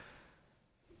Saturn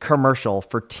commercial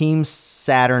for Team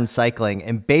Saturn Cycling,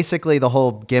 and basically the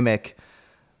whole gimmick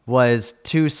was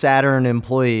two Saturn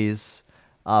employees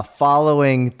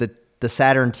following the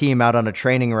Saturn team out on a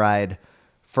training ride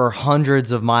for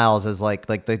hundreds of miles, as like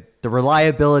the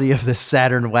reliability of this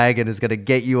Saturn wagon is going to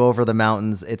get you over the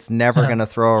mountains. It's never going to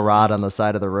throw a rod on the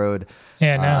side of the road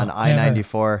on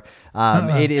I-94.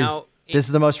 This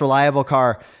is the most reliable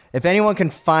car. If anyone can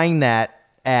find that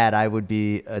ad, I would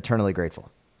be eternally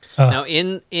grateful. Now,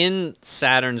 in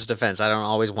Saturn's defense, I don't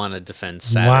always want to defend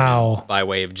Saturn by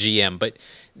way of GM, but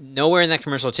nowhere in that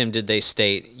commercial, Tim, did they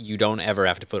state you don't ever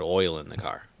have to put oil in the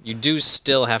car. You do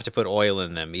still have to put oil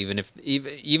in them,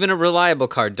 even a reliable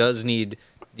car does need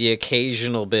the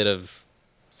occasional bit of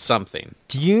something.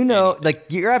 Do you know, like,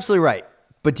 you're absolutely right,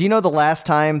 but do you know the last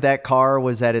time that car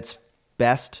was at its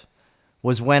best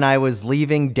was when I was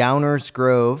leaving Downers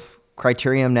Grove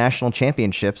Criterium National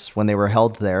Championships when they were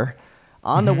held there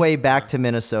on the way back to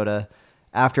Minnesota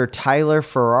after Tyler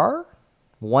Farrar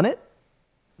won it.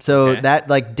 So that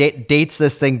like dates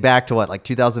this thing back to what, like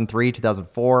 2003,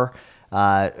 2004,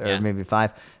 or maybe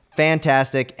 5.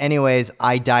 Fantastic. Anyways,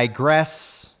 I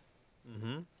digress.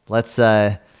 Let's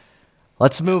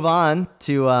move on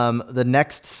to the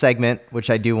next segment, which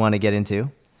I do want to get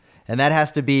into. And that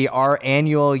has to be our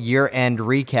annual year-end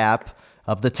recap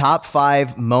of the top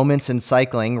 5 moments in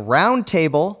cycling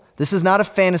roundtable. This is not a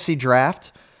fantasy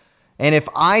draft. And if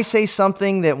I say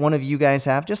something that one of you guys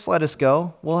have, just let us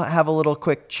go. We'll have a little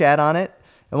quick chat on it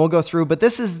and we'll go through. But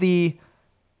this is the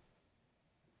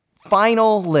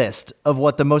final list of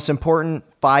what the most important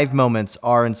 5 moments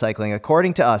are in cycling.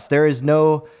 According to us, there is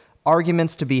no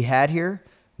arguments to be had here.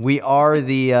 We are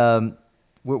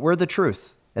we're the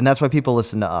truth. And that's why people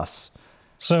listen to us.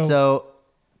 So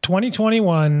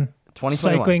 2021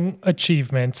 cycling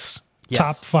achievements,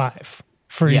 top 5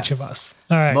 for each of us.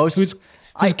 All right. Who's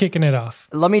kicking it off?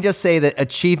 Let me just say that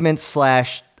achievements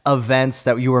 / events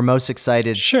that you were most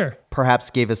excited perhaps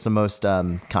gave us the most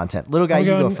content. Little guy,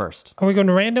 you go first. Are we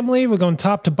going randomly? We're going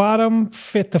top to bottom,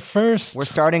 fifth to first? We're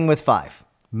starting with 5.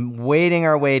 Wading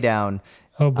our way down.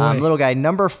 Oh, boy. Little guy,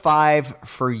 number 5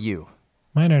 for you.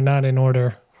 Mine are not in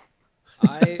order.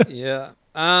 I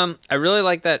really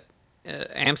like that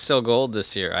Amstel Gold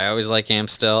this year. I always like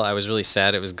Amstel. I was really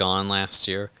sad it was gone last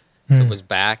year, so it was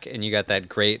back, and you got that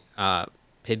great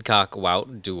Pidcock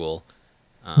Wout duel.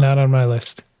 Not on my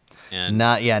list. And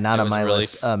not on my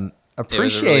list. It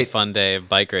was a really fun day of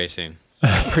bike racing. So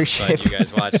Appreciate you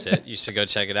guys watched it. You should go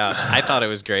check it out. I thought it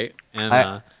was great,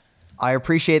 and I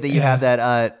appreciate that you have that.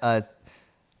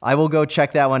 I will go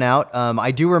check that one out.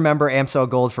 I do remember Amstel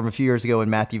Gold from a few years ago when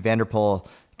Matthew van der Poel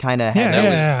kind of had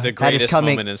that was the greatest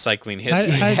moment in cycling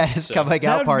history. Had his coming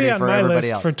out party for everybody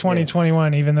list else for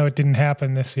 2021, even though it didn't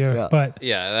happen this year. Yeah. But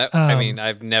I mean,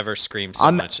 I've never screamed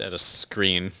so much at a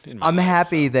screen. In my I'm life,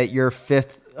 happy that your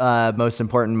fifth most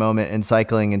important moment in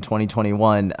cycling in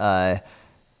 2021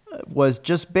 was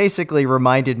just basically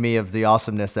reminded me of the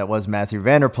awesomeness that was Matthew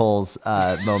van der Poel's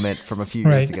moment from a few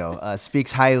years ago.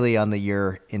 Speaks highly on the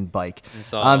year in bike.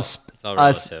 It's all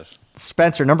relative.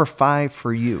 Spencer, number 5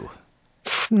 for you.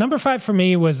 Number 5 for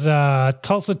me was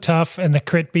Tulsa Tough and the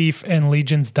Crit Beef and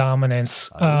Legion's Dominance.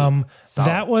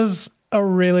 That was a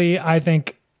really, I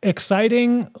think,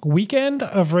 exciting weekend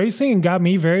of racing and got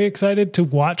me very excited to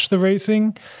watch the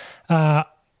racing. I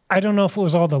don't know if it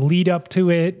was all the lead up to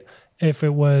it, if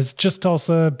it was just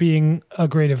Tulsa being a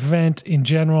great event in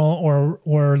general,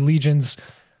 or Legion's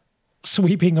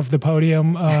sweeping of the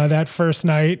podium that first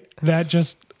night that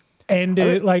just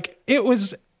ended. It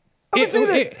was...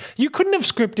 you couldn't have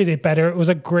scripted it better. It was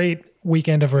a great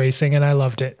weekend of racing, and I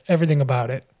loved it. Everything about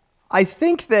it. I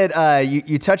think that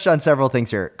you touched on several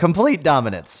things here. Complete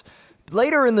dominance.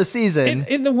 Later in the season...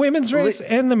 In the women's race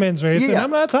and the men's race. And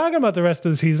I'm not talking about the rest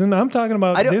of the season. I'm talking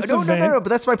about this event. No, but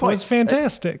that's my point. It was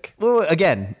fantastic. Well,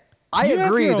 again, I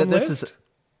agree that this is...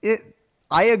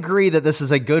 I agree that this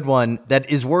is a good one that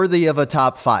is worthy of a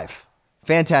top 5.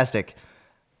 Fantastic.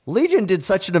 Legion did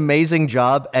such an amazing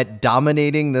job at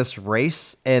dominating this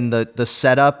race and the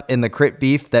setup and the Crit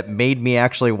Beef that made me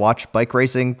actually watch bike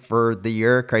racing for the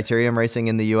year, Criterium Racing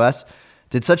in the US.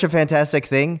 Did such a fantastic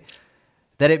thing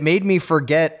that it made me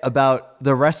forget about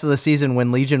the rest of the season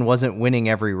when Legion wasn't winning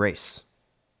every race.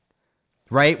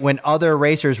 Right? When other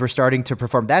racers were starting to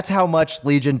perform. That's how much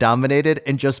Legion dominated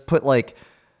and just put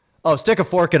stick a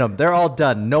fork in them. They're all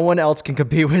done. No one else can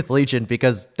compete with Legion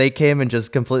because they came and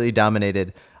just completely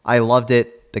dominated. I loved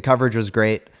it. The coverage was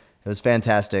great. It was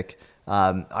fantastic.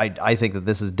 I think that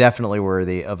this is definitely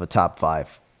worthy of a top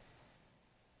 5.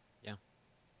 Yeah.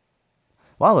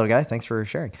 Wow, little guy. Thanks for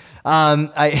sharing.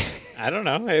 I don't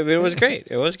know. It was great.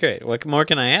 It was great. What more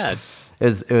can I add?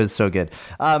 It was so good.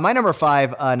 My number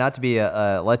 5, not to be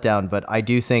a letdown, but I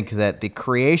do think that the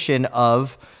creation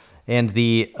of and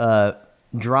the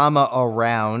drama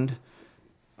around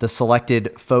the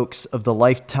selected folks of the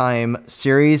Lifetime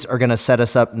series are going to set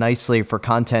us up nicely for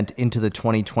content into the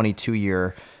 2022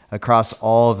 year across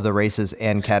all of the races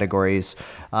and categories.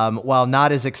 While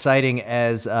not as exciting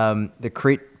as the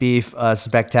Crit Beef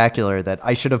Spectacular that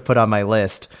I should have put on my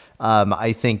list,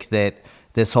 I think that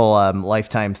this whole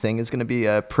Lifetime thing is going to be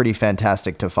pretty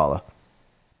fantastic to follow.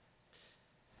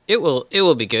 It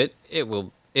will be good. It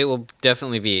will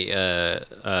definitely be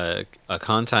a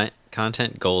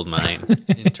content gold mine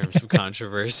in terms of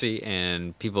controversy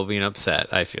and people being upset,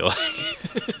 I feel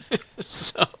like.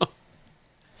 So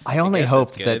I only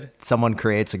hope that someone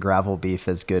creates a gravel beef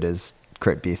as good as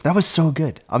Crit Beef. That was so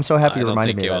good. I'm so happy you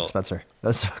reminded me of that, Spencer. That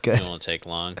was so good. It won't take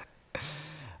long.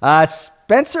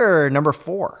 Spencer, number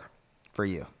 4 for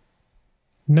you.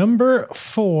 Number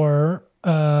 4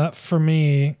 for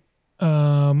me,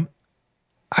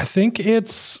 I think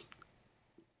it's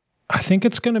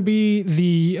going to be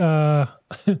the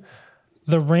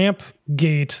ramp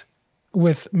gate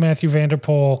with Matthew van der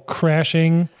Poel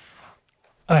crashing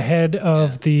ahead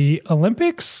of the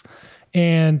Olympics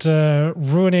and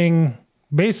ruining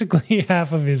basically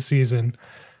half of his season.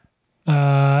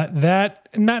 That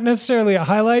not necessarily a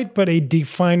highlight, but a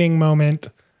defining moment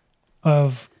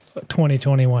of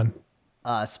 2021.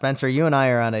 Spencer, you and I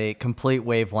are on a complete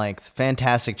wavelength.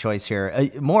 Fantastic choice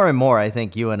here. More and more, I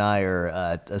think you and I are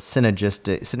a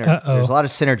synergistic. There's a lot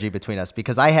of synergy between us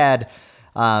because I had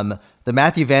the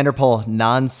Matthew van der Poel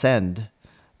non-send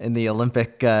in the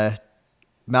Olympic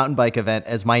mountain bike event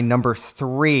as my number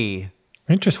 3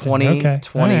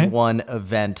 2021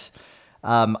 event.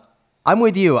 I'm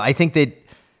with you. I think that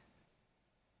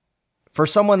for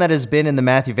someone that has been in the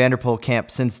Matthew van der Poel camp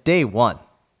since day one,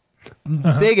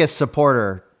 biggest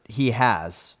supporter he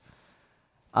has,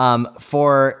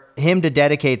 for him to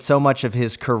dedicate so much of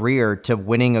his career to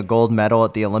winning a gold medal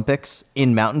at the Olympics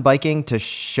in mountain biking to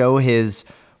show his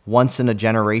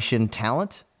once-in-a-generation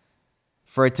talent,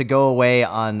 for it to go away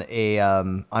on a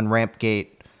on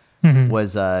Rampgate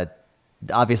was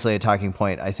obviously a talking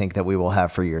point I think that we will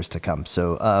have for years to come.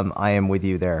 So I am with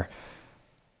you there.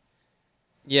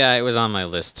 Yeah, it was on my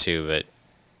list too, but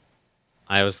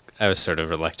I was sort of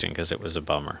reluctant because it was a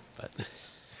bummer. But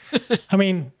I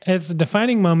mean, it's a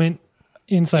defining moment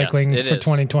in cycling Yes, it for is.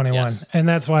 2021, Yes. and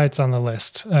that's why it's on the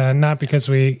list. Not because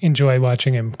we enjoy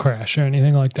watching him crash or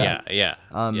anything like that. yeah,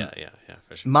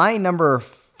 for sure. My number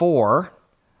 4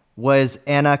 was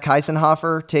Anna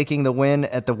Keisenhofer taking the win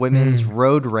at the women's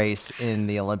road race in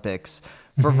the Olympics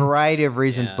for a variety of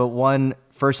reasons. Yeah. But one,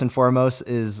 first and foremost,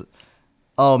 is,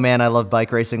 oh man, I love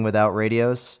bike racing without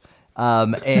radios.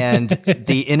 And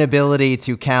the inability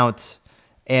to count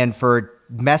and for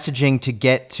messaging to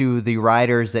get to the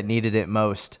riders that needed it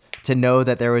most, to know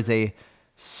that there was a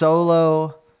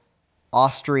solo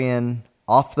Austrian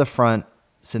off the front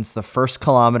since the first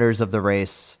kilometers of the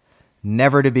race,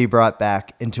 never to be brought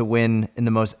back, and to win in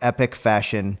the most epic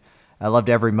fashion. I loved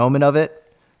every moment of it.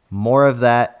 More of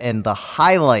that, and the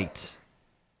highlight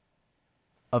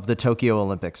of the Tokyo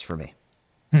Olympics for me.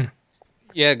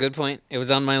 Yeah, good point. It was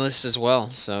on my list as well,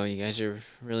 so you guys are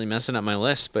really messing up my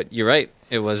list. But you're right.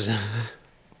 It was.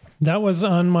 That was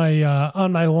on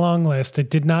my long list. It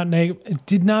did not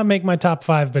make my top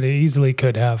 5, but it easily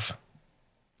could have.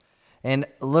 And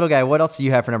little guy, what else do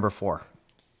you have for number 4?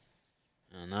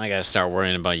 Now I gotta start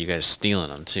worrying about you guys stealing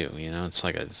them too. You know, it's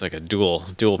like a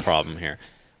dual problem here.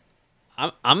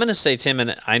 I'm gonna say, Tim,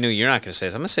 and I knew you're not gonna say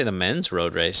this. I'm gonna say the men's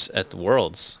road race at the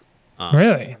Worlds.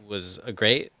 Really? Was a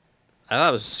great. I thought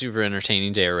it was a super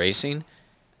entertaining day of racing.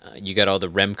 You got all the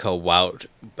Remco Wout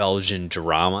Belgian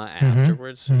drama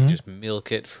afterwards. So you just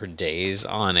milk it for days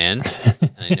on end.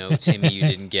 And I know, Timmy, you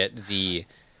didn't get the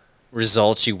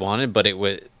results you wanted, but it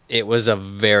was a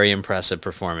very impressive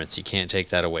performance. You can't take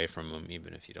that away from him,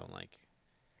 even if you don't like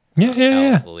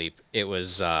Alaphilippe. It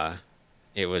was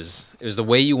the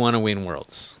way you want to win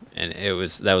Worlds, and that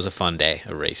was a fun day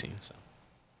of racing. So,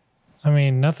 I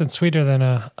mean, nothing sweeter than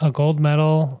a gold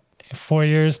medal, 4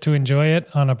 years to enjoy it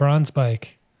on a bronze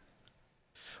bike.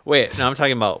 wait, no, I'm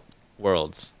talking about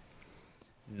Worlds,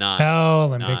 not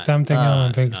Olympics. I'm thinking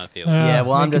Olympics. not the Olympics. Yeah,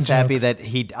 well, I'm making just happy jokes.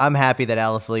 that I'm happy that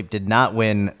Alaphilippe did not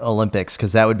win Olympics,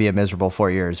 because that would be a miserable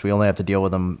 4 years. We only have to deal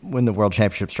with him win the World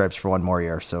Championship stripes for one more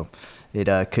year, so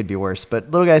it could be worse. But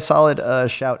little guy, solid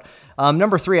shout.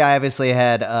 Number 3, I obviously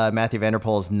had Mathieu van der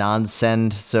Poel's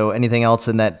non-send. So anything else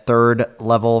in that third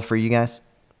level for you guys?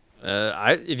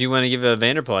 If you want to give a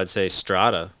Van der Poel, I'd say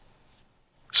Strada.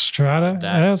 Strada,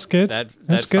 that was good. That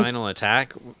That's good. final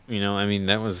attack, I mean,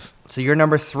 that was. So your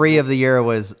number 3 of the year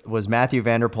was Mathieu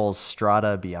van der Poel's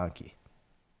Strada Bianchi.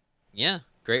 Yeah,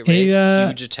 great He, race,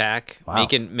 huge attack, Wow.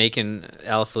 making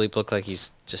Alaphilippe look like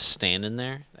he's just standing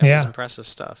there. That was Yeah. impressive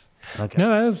stuff. Okay.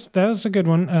 No, that was a good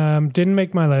one. Didn't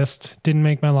make my list. Didn't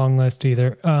make my long list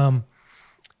either.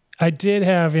 I did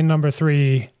have in number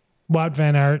 3 Wout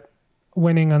van Aert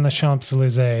winning on the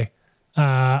Champs-Élysées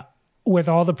with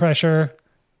all the pressure,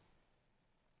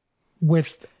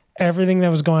 with everything that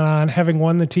was going on, having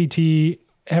won the TT,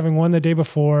 having won the day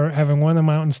before, having won the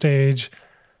mountain stage,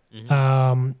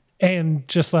 and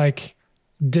just like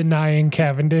denying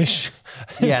Cavendish.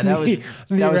 Yeah, that was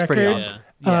that was pretty record. awesome.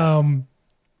 Yeah.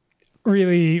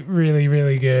 Really, really,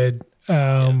 really good.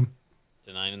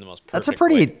 Denying in the most That's a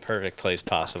perfect place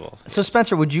possible. So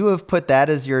Spencer, would you have put that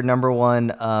as your number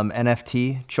 1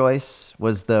 NFT choice?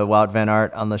 Was the Wout van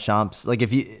Aert on the Champs? Like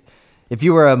if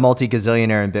you were a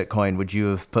multi-gazillionaire in Bitcoin, would you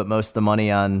have put most of the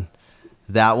money on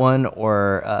that one,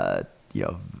 or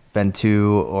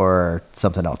Ventoux or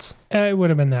something else? It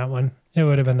would have been that one.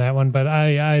 But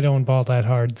I don't ball that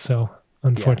hard, so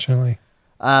unfortunately.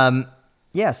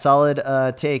 Yeah,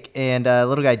 solid take. And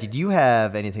little guy, did you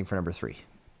have anything for number 3?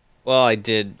 Well, I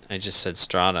did. I just said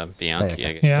Strada Bianchi.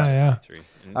 I guess. Yeah, that's yeah. number 3.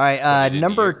 And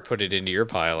All right, put it into your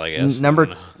pile, I guess.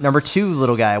 Number 2,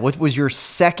 little guy. What was your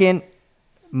second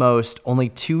most? Only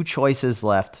 2 choices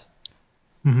left.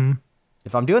 Mm-hmm.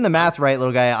 If I'm doing the math right,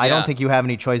 little guy, I Yeah. don't think you have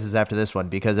any choices after this one,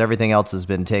 because everything else has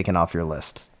been taken off your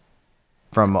list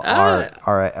from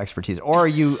our expertise. Or are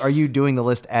you doing the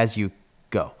list as you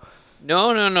go? No.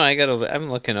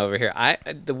 I'm looking over here.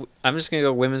 I'm just gonna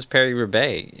go women's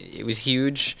Paris-Roubaix. It was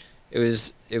huge. It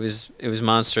was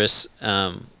monstrous.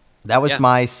 That was Yeah.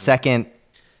 my second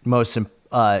most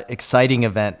exciting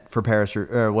event for Paris,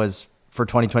 or was for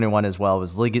 2021 as well.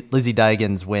 Was Lizzie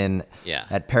Deigen's win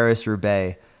at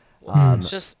Paris-Roubaix.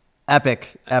 Just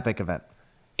Epic event.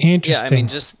 Interesting. yeah. I mean,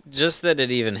 just that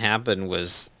it even happened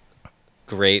was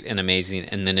great and amazing,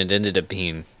 and then it ended up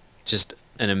being just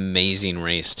an amazing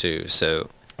race too. So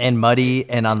And muddy,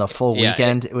 and on the full yeah,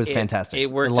 weekend, it was fantastic. It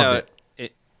worked I loved out.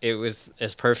 it was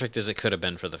as perfect as it could have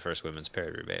been for the first women's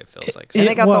Paris-Roubaix. It feels like. And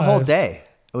they got the whole was. day.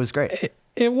 It was great.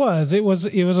 It was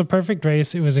a perfect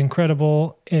race. It was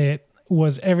incredible. It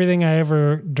was everything I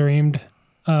ever dreamed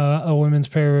a women's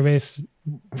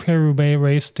Paris-Roubaix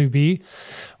race to be,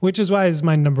 which is why it's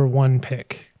my number one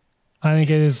pick. I think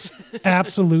it is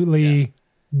absolutely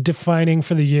defining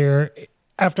for the year.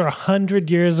 After 100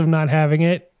 years of not having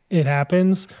it, it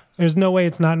happens. There's no way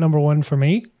it's not number one for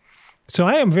me. So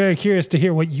I am very curious to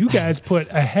hear what you guys put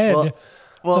ahead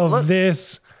of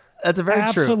this That's a very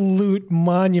absolute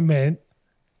monument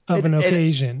of an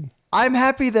occasion. I'm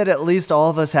happy that at least all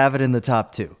of us have it in the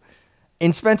top two.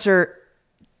 And Spencer,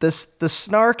 the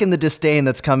snark and the disdain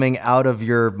that's coming out of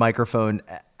your microphone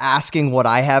asking what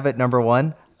I have at number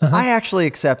one, I actually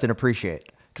accept and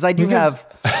appreciate. Because I do have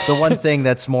the one thing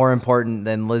that's more important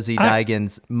than Lizzie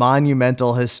Deigen's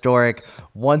monumental, historic,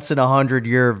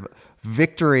 once-in-a-100-year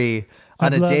victory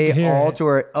on a day all to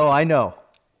her. Oh, I know.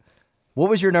 What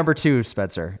was your number two,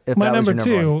 Spencer? If My that was number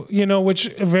your two, one?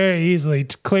 which very easily,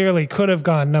 clearly could have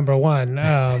gone number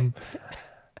one,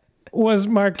 was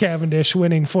Mark Cavendish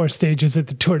winning 4 stages at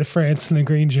the Tour de France in the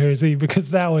green jersey,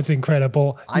 because that was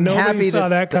incredible. Nobody happy saw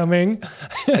that coming.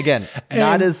 Again,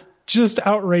 not as... Just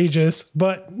outrageous,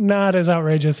 but not as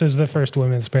outrageous as the first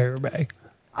women's Paris-Roubaix.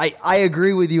 I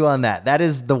agree with you on that. That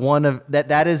is the one of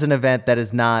that is an event that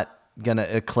is not gonna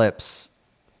eclipse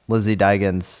Lizzie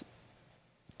Deigen's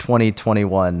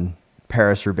 2021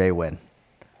 Paris-Roubaix win.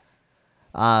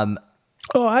 I'm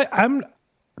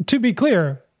to be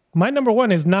clear, my number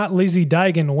one is not Lizzie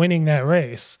Deigen winning that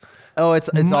race. Oh, it's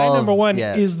my all number one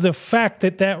yeah. is the fact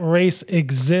that race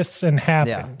exists and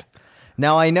happened.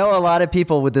 Now, I know a lot of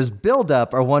people with this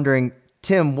buildup are wondering,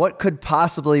 Tim, what could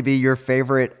possibly be your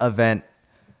favorite event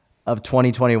of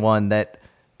 2021 that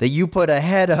you put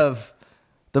ahead of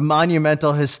the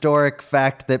monumental historic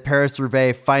fact that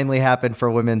Paris-Roubaix finally happened for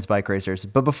women's bike racers?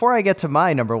 But before I get to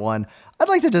my number one, I'd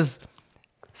like to just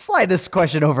slide this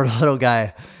question over to Little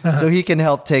Guy so he can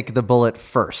help take the bullet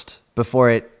first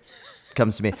before it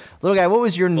comes to me. Little Guy, what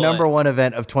was your number one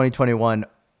event of 2021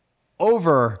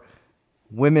 over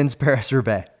women's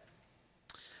Paris-Roubaix?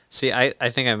 See, I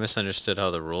think I misunderstood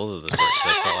how the rules of this work,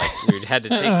 'cause I felt like we had to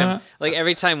take them. Like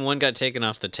every time one got taken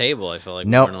off the table, I felt like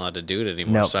we weren't allowed to do it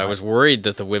anymore. So I was worried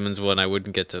that the women's one I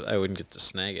wouldn't get to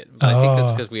snag it. But I think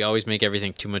that's because we always make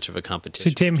everything too much of a competition.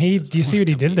 See, Tim, do you see what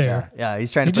he did there? Yeah,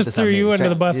 he's trying to He put just this on threw me. you He's under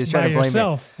the bus he's by trying to blame me.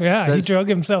 yourself. Yeah, So he drug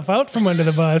himself out from under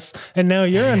the bus, and now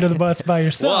you're under the bus by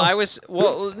yourself.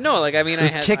 No, like I mean, He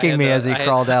was kicking me as he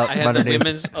crawled out I from had the underneath.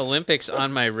 women's Olympics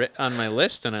on my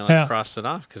list, and I crossed it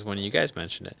off because one of you guys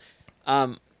mentioned it.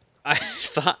 I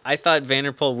thought Van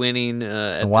der Poel winning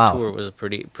at the Tour was a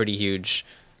pretty huge.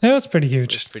 That was pretty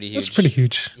huge. It was That's pretty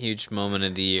huge. Huge moment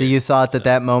of the year. So you thought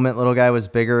that moment, Little Guy, was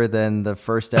bigger than the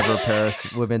first ever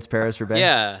women's Paris-Roubaix?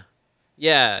 Yeah.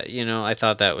 I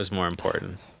thought that was more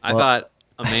important. I thought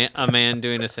a man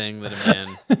doing a thing that a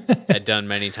man had done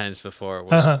many times before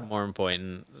was more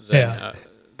important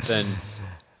than.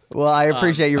 Well, I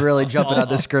appreciate you really jumping on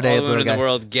this grenade, all the women Little in Guy. the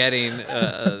world getting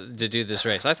to do this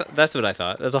race. That's what I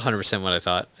thought. That's 100% what I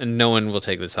thought, and no one will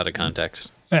take this out of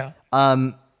context. Yeah.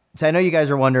 So I know you guys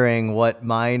are wondering what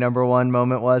my number one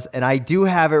moment was, and I do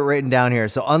have it written down here.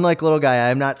 So unlike Little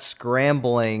Guy, I'm not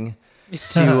scrambling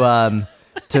to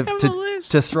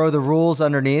throw the rules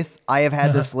underneath. I have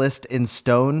had this list in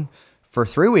stone for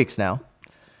 3 weeks now,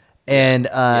 and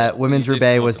women's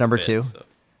Roubaix was number 2. So.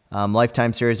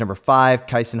 Lifetime Series number 5,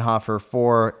 Keisenhofer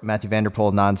 4, Matthew Van Der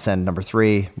Poel Nansen number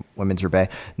 3, women's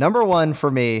Roubaix. Number 1 for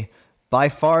me, by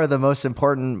far the most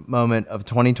important moment of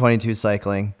 2022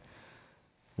 cycling,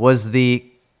 was the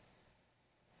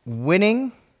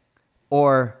winning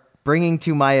or bringing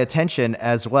to my attention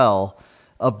as well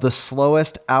of the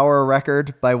slowest hour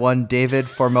record by one David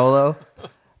Formolo,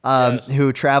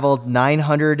 who traveled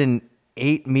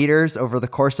 908 meters over the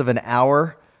course of an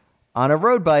hour on a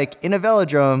road bike in a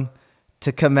velodrome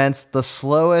to commence the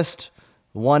slowest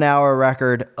 1 hour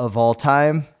record of all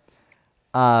time.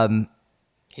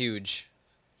 Huge.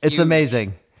 It's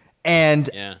amazing. And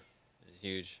it's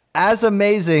huge. As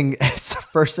amazing as the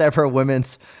first ever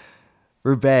women's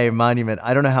Roubaix monument,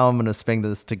 I don't know how I'm going to spin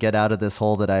this to get out of this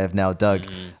hole that I have now dug.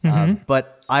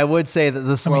 But I would say that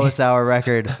the slowest hour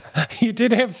record. You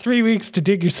did have 3 weeks to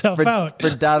dig yourself out. For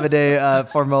Davide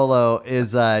Formolo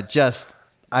is just...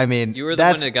 I mean, you were the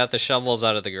one that got the shovels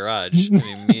out of the garage. I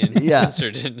mean, me and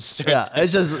Spencer didn't start. Yeah,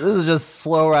 this is just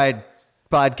Slow Ride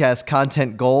podcast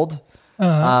content gold,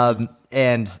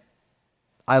 and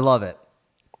I love it.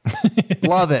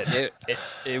 Love it.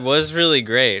 It was really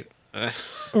great.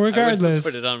 Regardless, I would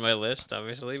put it on my list,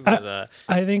 obviously, but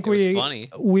I think funny.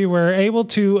 We were able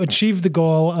to achieve the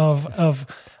goal of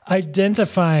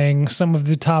identifying some of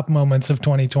the top moments of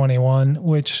 2021,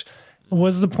 which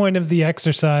was the point of the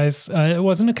exercise. It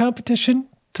wasn't a competition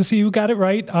to see who got it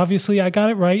right. Obviously, I got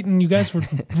it right, and you guys were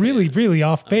really, really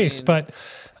off base. But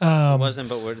it wasn't.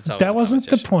 But it's always that wasn't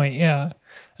the point. Yeah.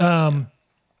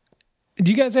 Do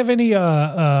you guys have any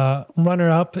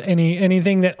runner-up?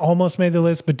 Anything that almost made the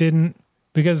list but didn't?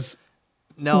 Because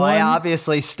I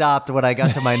obviously stopped when I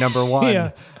got to my number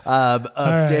one of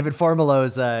right. David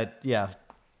Formolo's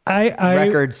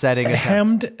record-setting attempt.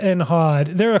 Hemmed and hawed.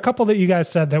 There are a couple that you guys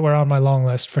said that were on my long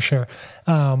list for sure.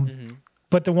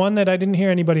 But the one that I didn't hear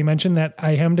anybody mention that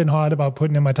I hemmed and hawed about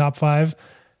putting in my top 5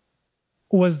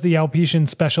 was the Alpecin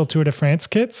Special Tour de France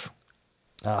kits.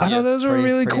 I thought those were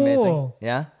really cool.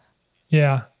 Amazing.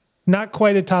 Yeah. Not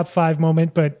quite a top 5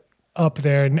 moment, but up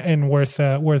there and worth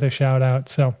a shout out.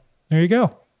 So there you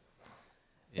go.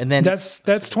 And then that's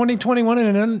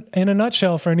 2021 in a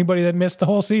nutshell for anybody that missed the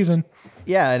whole season.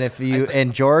 Yeah,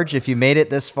 and George, if you made it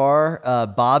this far,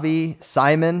 Bobby,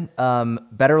 Simon,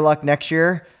 better luck next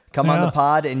year. Come on the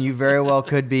pod, and you very well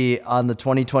could be on the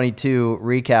 2022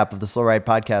 recap of the Slow Ride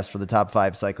podcast for the top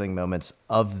 5 cycling moments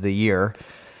of the year.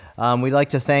 We'd like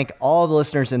to thank all the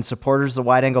listeners and supporters of the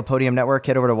Wide Angle Podium Network.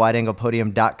 Head over to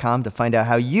wideanglepodium.com to find out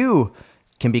how you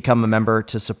can become a member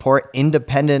to support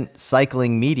independent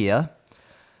cycling media.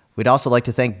 We'd also like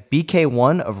to thank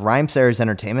BK1 of Rhymesayers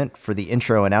Entertainment for the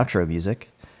intro and outro music.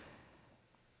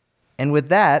 And with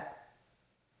that,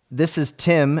 this is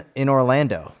Tim in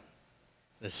Orlando.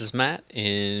 This is Matt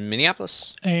in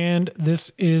Minneapolis. And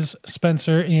this is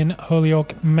Spencer in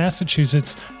Holyoke,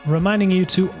 Massachusetts, reminding you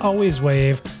to always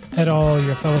wave at all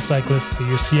your fellow cyclists that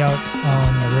you see out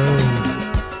on the road.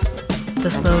 The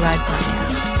Slow Ride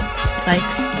Podcast.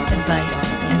 Bikes, advice,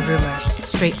 and rumors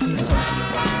straight from the source.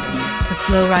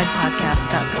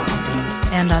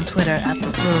 TheSlowRidePodcast.com and on Twitter at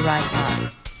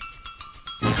TheSlowRidePod.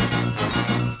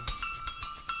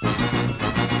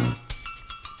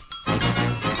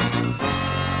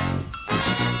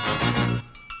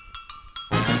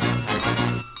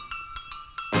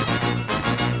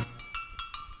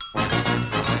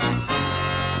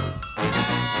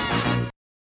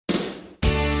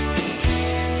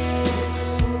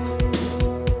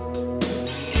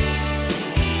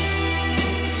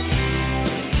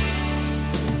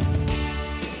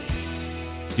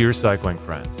 Dear cycling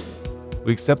friends,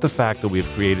 we accept the fact that we have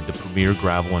created the premier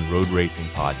gravel and road racing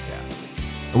podcast,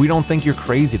 and we don't think you're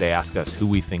crazy to ask us who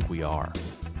we think we are.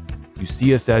 You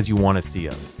see us as you want to see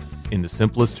us, in the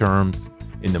simplest terms,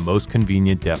 in the most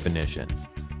convenient definitions.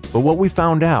 But what we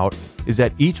found out is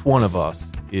that each one of us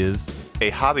is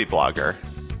a hobby blogger,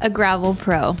 a gravel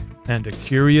pro, and a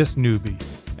curious newbie.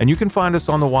 And you can find us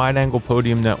on the Wide Angle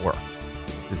Podium Network.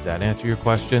 Does that answer your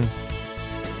question?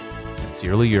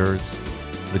 Sincerely yours,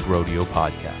 the Grodio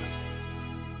Podcast.